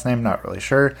butchered the last name, not really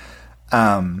sure.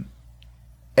 And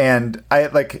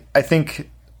I think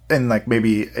in like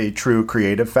maybe a true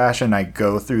creative fashion, I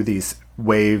go through these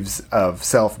waves of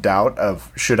self-doubt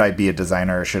of, should I be a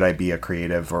designer or should I be a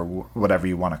creative or whatever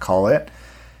you want to call it?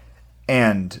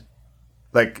 And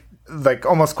like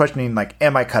almost questioning, like,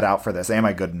 am I cut out for this? Am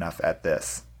I good enough at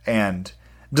this? And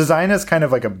design is kind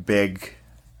of like a big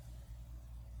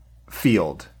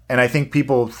field. And I think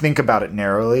people think about it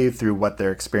narrowly through what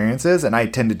their experience is. And I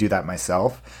tend to do that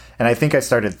myself. And I think I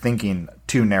started thinking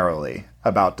too narrowly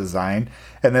about design.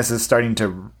 And this is starting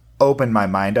to open my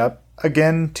mind up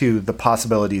again to the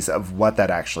possibilities of what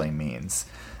that actually means.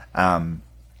 And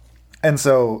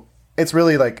so it's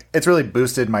really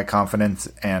boosted my confidence,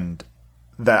 and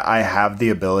that I have the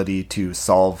ability to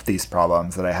solve these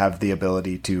problems, that I have the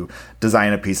ability to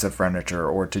design a piece of furniture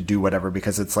or to do whatever,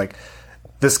 because it's like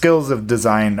the skills of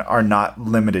design are not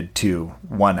limited to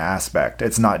one aspect.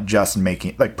 It's not just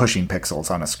pushing pixels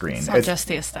on a screen. It's not just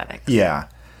the aesthetics. Yeah.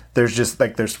 There's just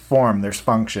there's form, there's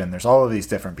function, there's all of these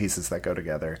different pieces that go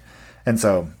together. And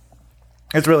so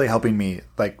it's really helping me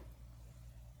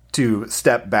to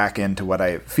step back into what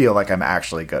I feel like I'm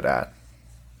actually good at.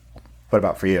 What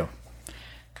about for you?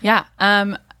 Yeah.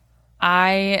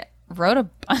 I wrote a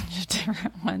bunch of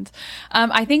different ones.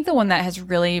 I think the one that has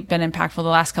really been impactful the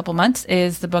last couple months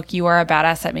is the book You Are a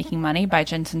Badass at Making Money by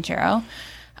Jen Sincero.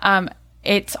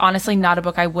 It's honestly not a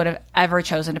book I would have ever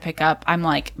chosen to pick up. I'm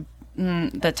like,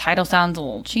 the title sounds a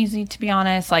little cheesy, to be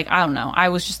honest. Like, I don't know. I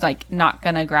was just not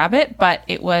going to grab it, but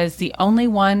it was the only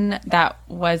one that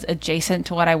was adjacent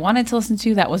to what I wanted to listen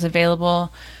to that was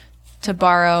available to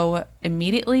borrow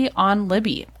immediately on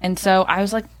Libby. And so I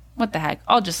was like, what the heck?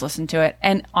 I'll just listen to it.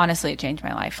 And honestly, it changed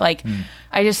my life.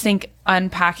 I just think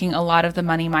unpacking a lot of the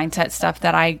money mindset stuff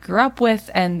that I grew up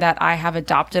with and that I have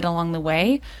adopted along the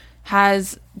way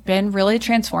has been really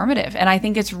transformative. And I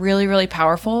think it's really, really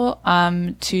powerful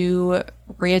to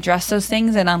readdress those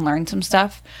things and unlearn some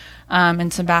stuff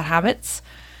and some bad habits.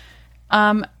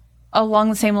 Along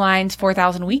the same lines,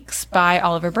 4,000 Weeks by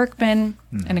Oliver Burkeman,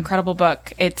 an incredible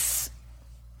book. It's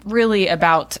really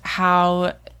about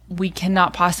how we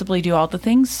cannot possibly do all the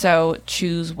things, so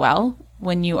choose well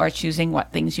when you are choosing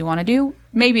what things you want to do.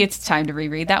 Maybe it's time to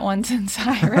reread that one since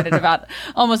I read it about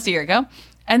almost a year ago.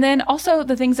 And then also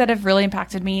the things that have really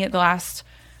impacted me the last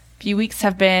few weeks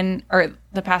have been, or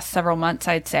the past several months,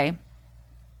 I'd say,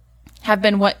 have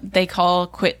been what they call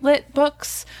Quit Lit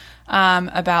books.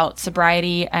 about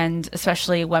sobriety and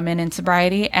especially women in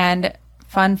sobriety. And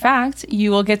fun fact, you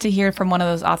will get to hear from one of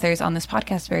those authors on this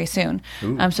podcast very soon.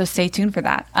 So stay tuned for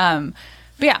that. But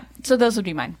yeah, so those would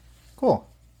be mine. Cool.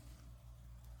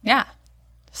 Yeah.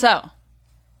 So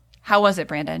how was it,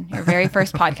 Brandon? Your very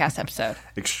first podcast episode?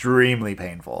 Extremely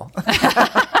painful.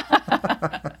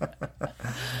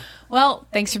 Well,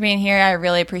 thanks for being here. I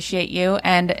really appreciate you.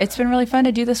 And it's been really fun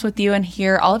to do this with you and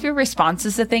hear all of your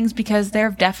responses to things, because there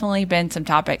have definitely been some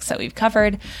topics that we've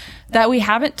covered that we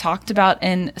haven't talked about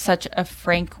in such a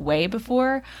frank way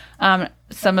before.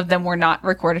 Some of them were not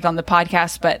recorded on the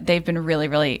podcast, but they've been really,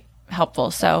 really helpful.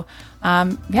 So,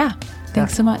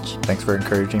 thanks so much. Thanks for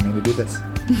encouraging me to do this.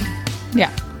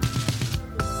 Yeah.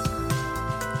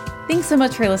 Thanks so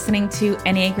much for listening to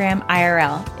Enneagram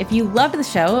IRL. If you loved the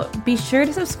show, be sure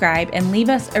to subscribe and leave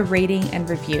us a rating and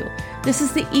review. This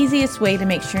is the easiest way to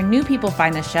make sure new people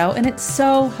find the show, and it's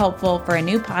so helpful for a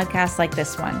new podcast like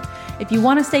this one. If you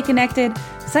want to stay connected,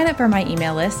 sign up for my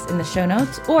email list in the show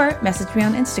notes or message me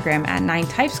on Instagram at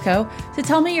 9typesco to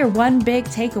tell me your one big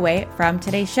takeaway from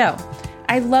today's show.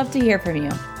 I'd love to hear from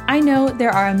you. I know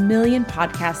there are a million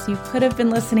podcasts you could have been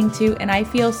listening to, and I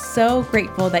feel so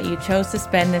grateful that you chose to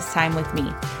spend this time with me.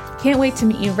 Can't wait to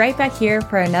meet you right back here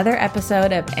for another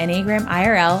episode of Enneagram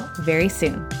IRL very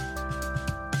soon.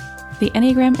 The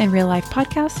Enneagram in Real Life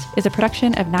podcast is a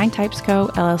production of 9 Types Co.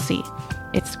 LLC.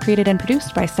 It's created and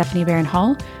produced by Stephanie Barron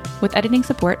Hall, with editing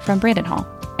support from Brandon Hall,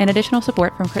 and additional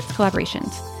support from Crits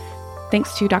Collaborations.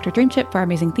 Thanks to Dr. Dreamchip for our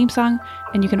amazing theme song,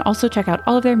 and you can also check out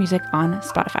all of their music on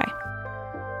Spotify.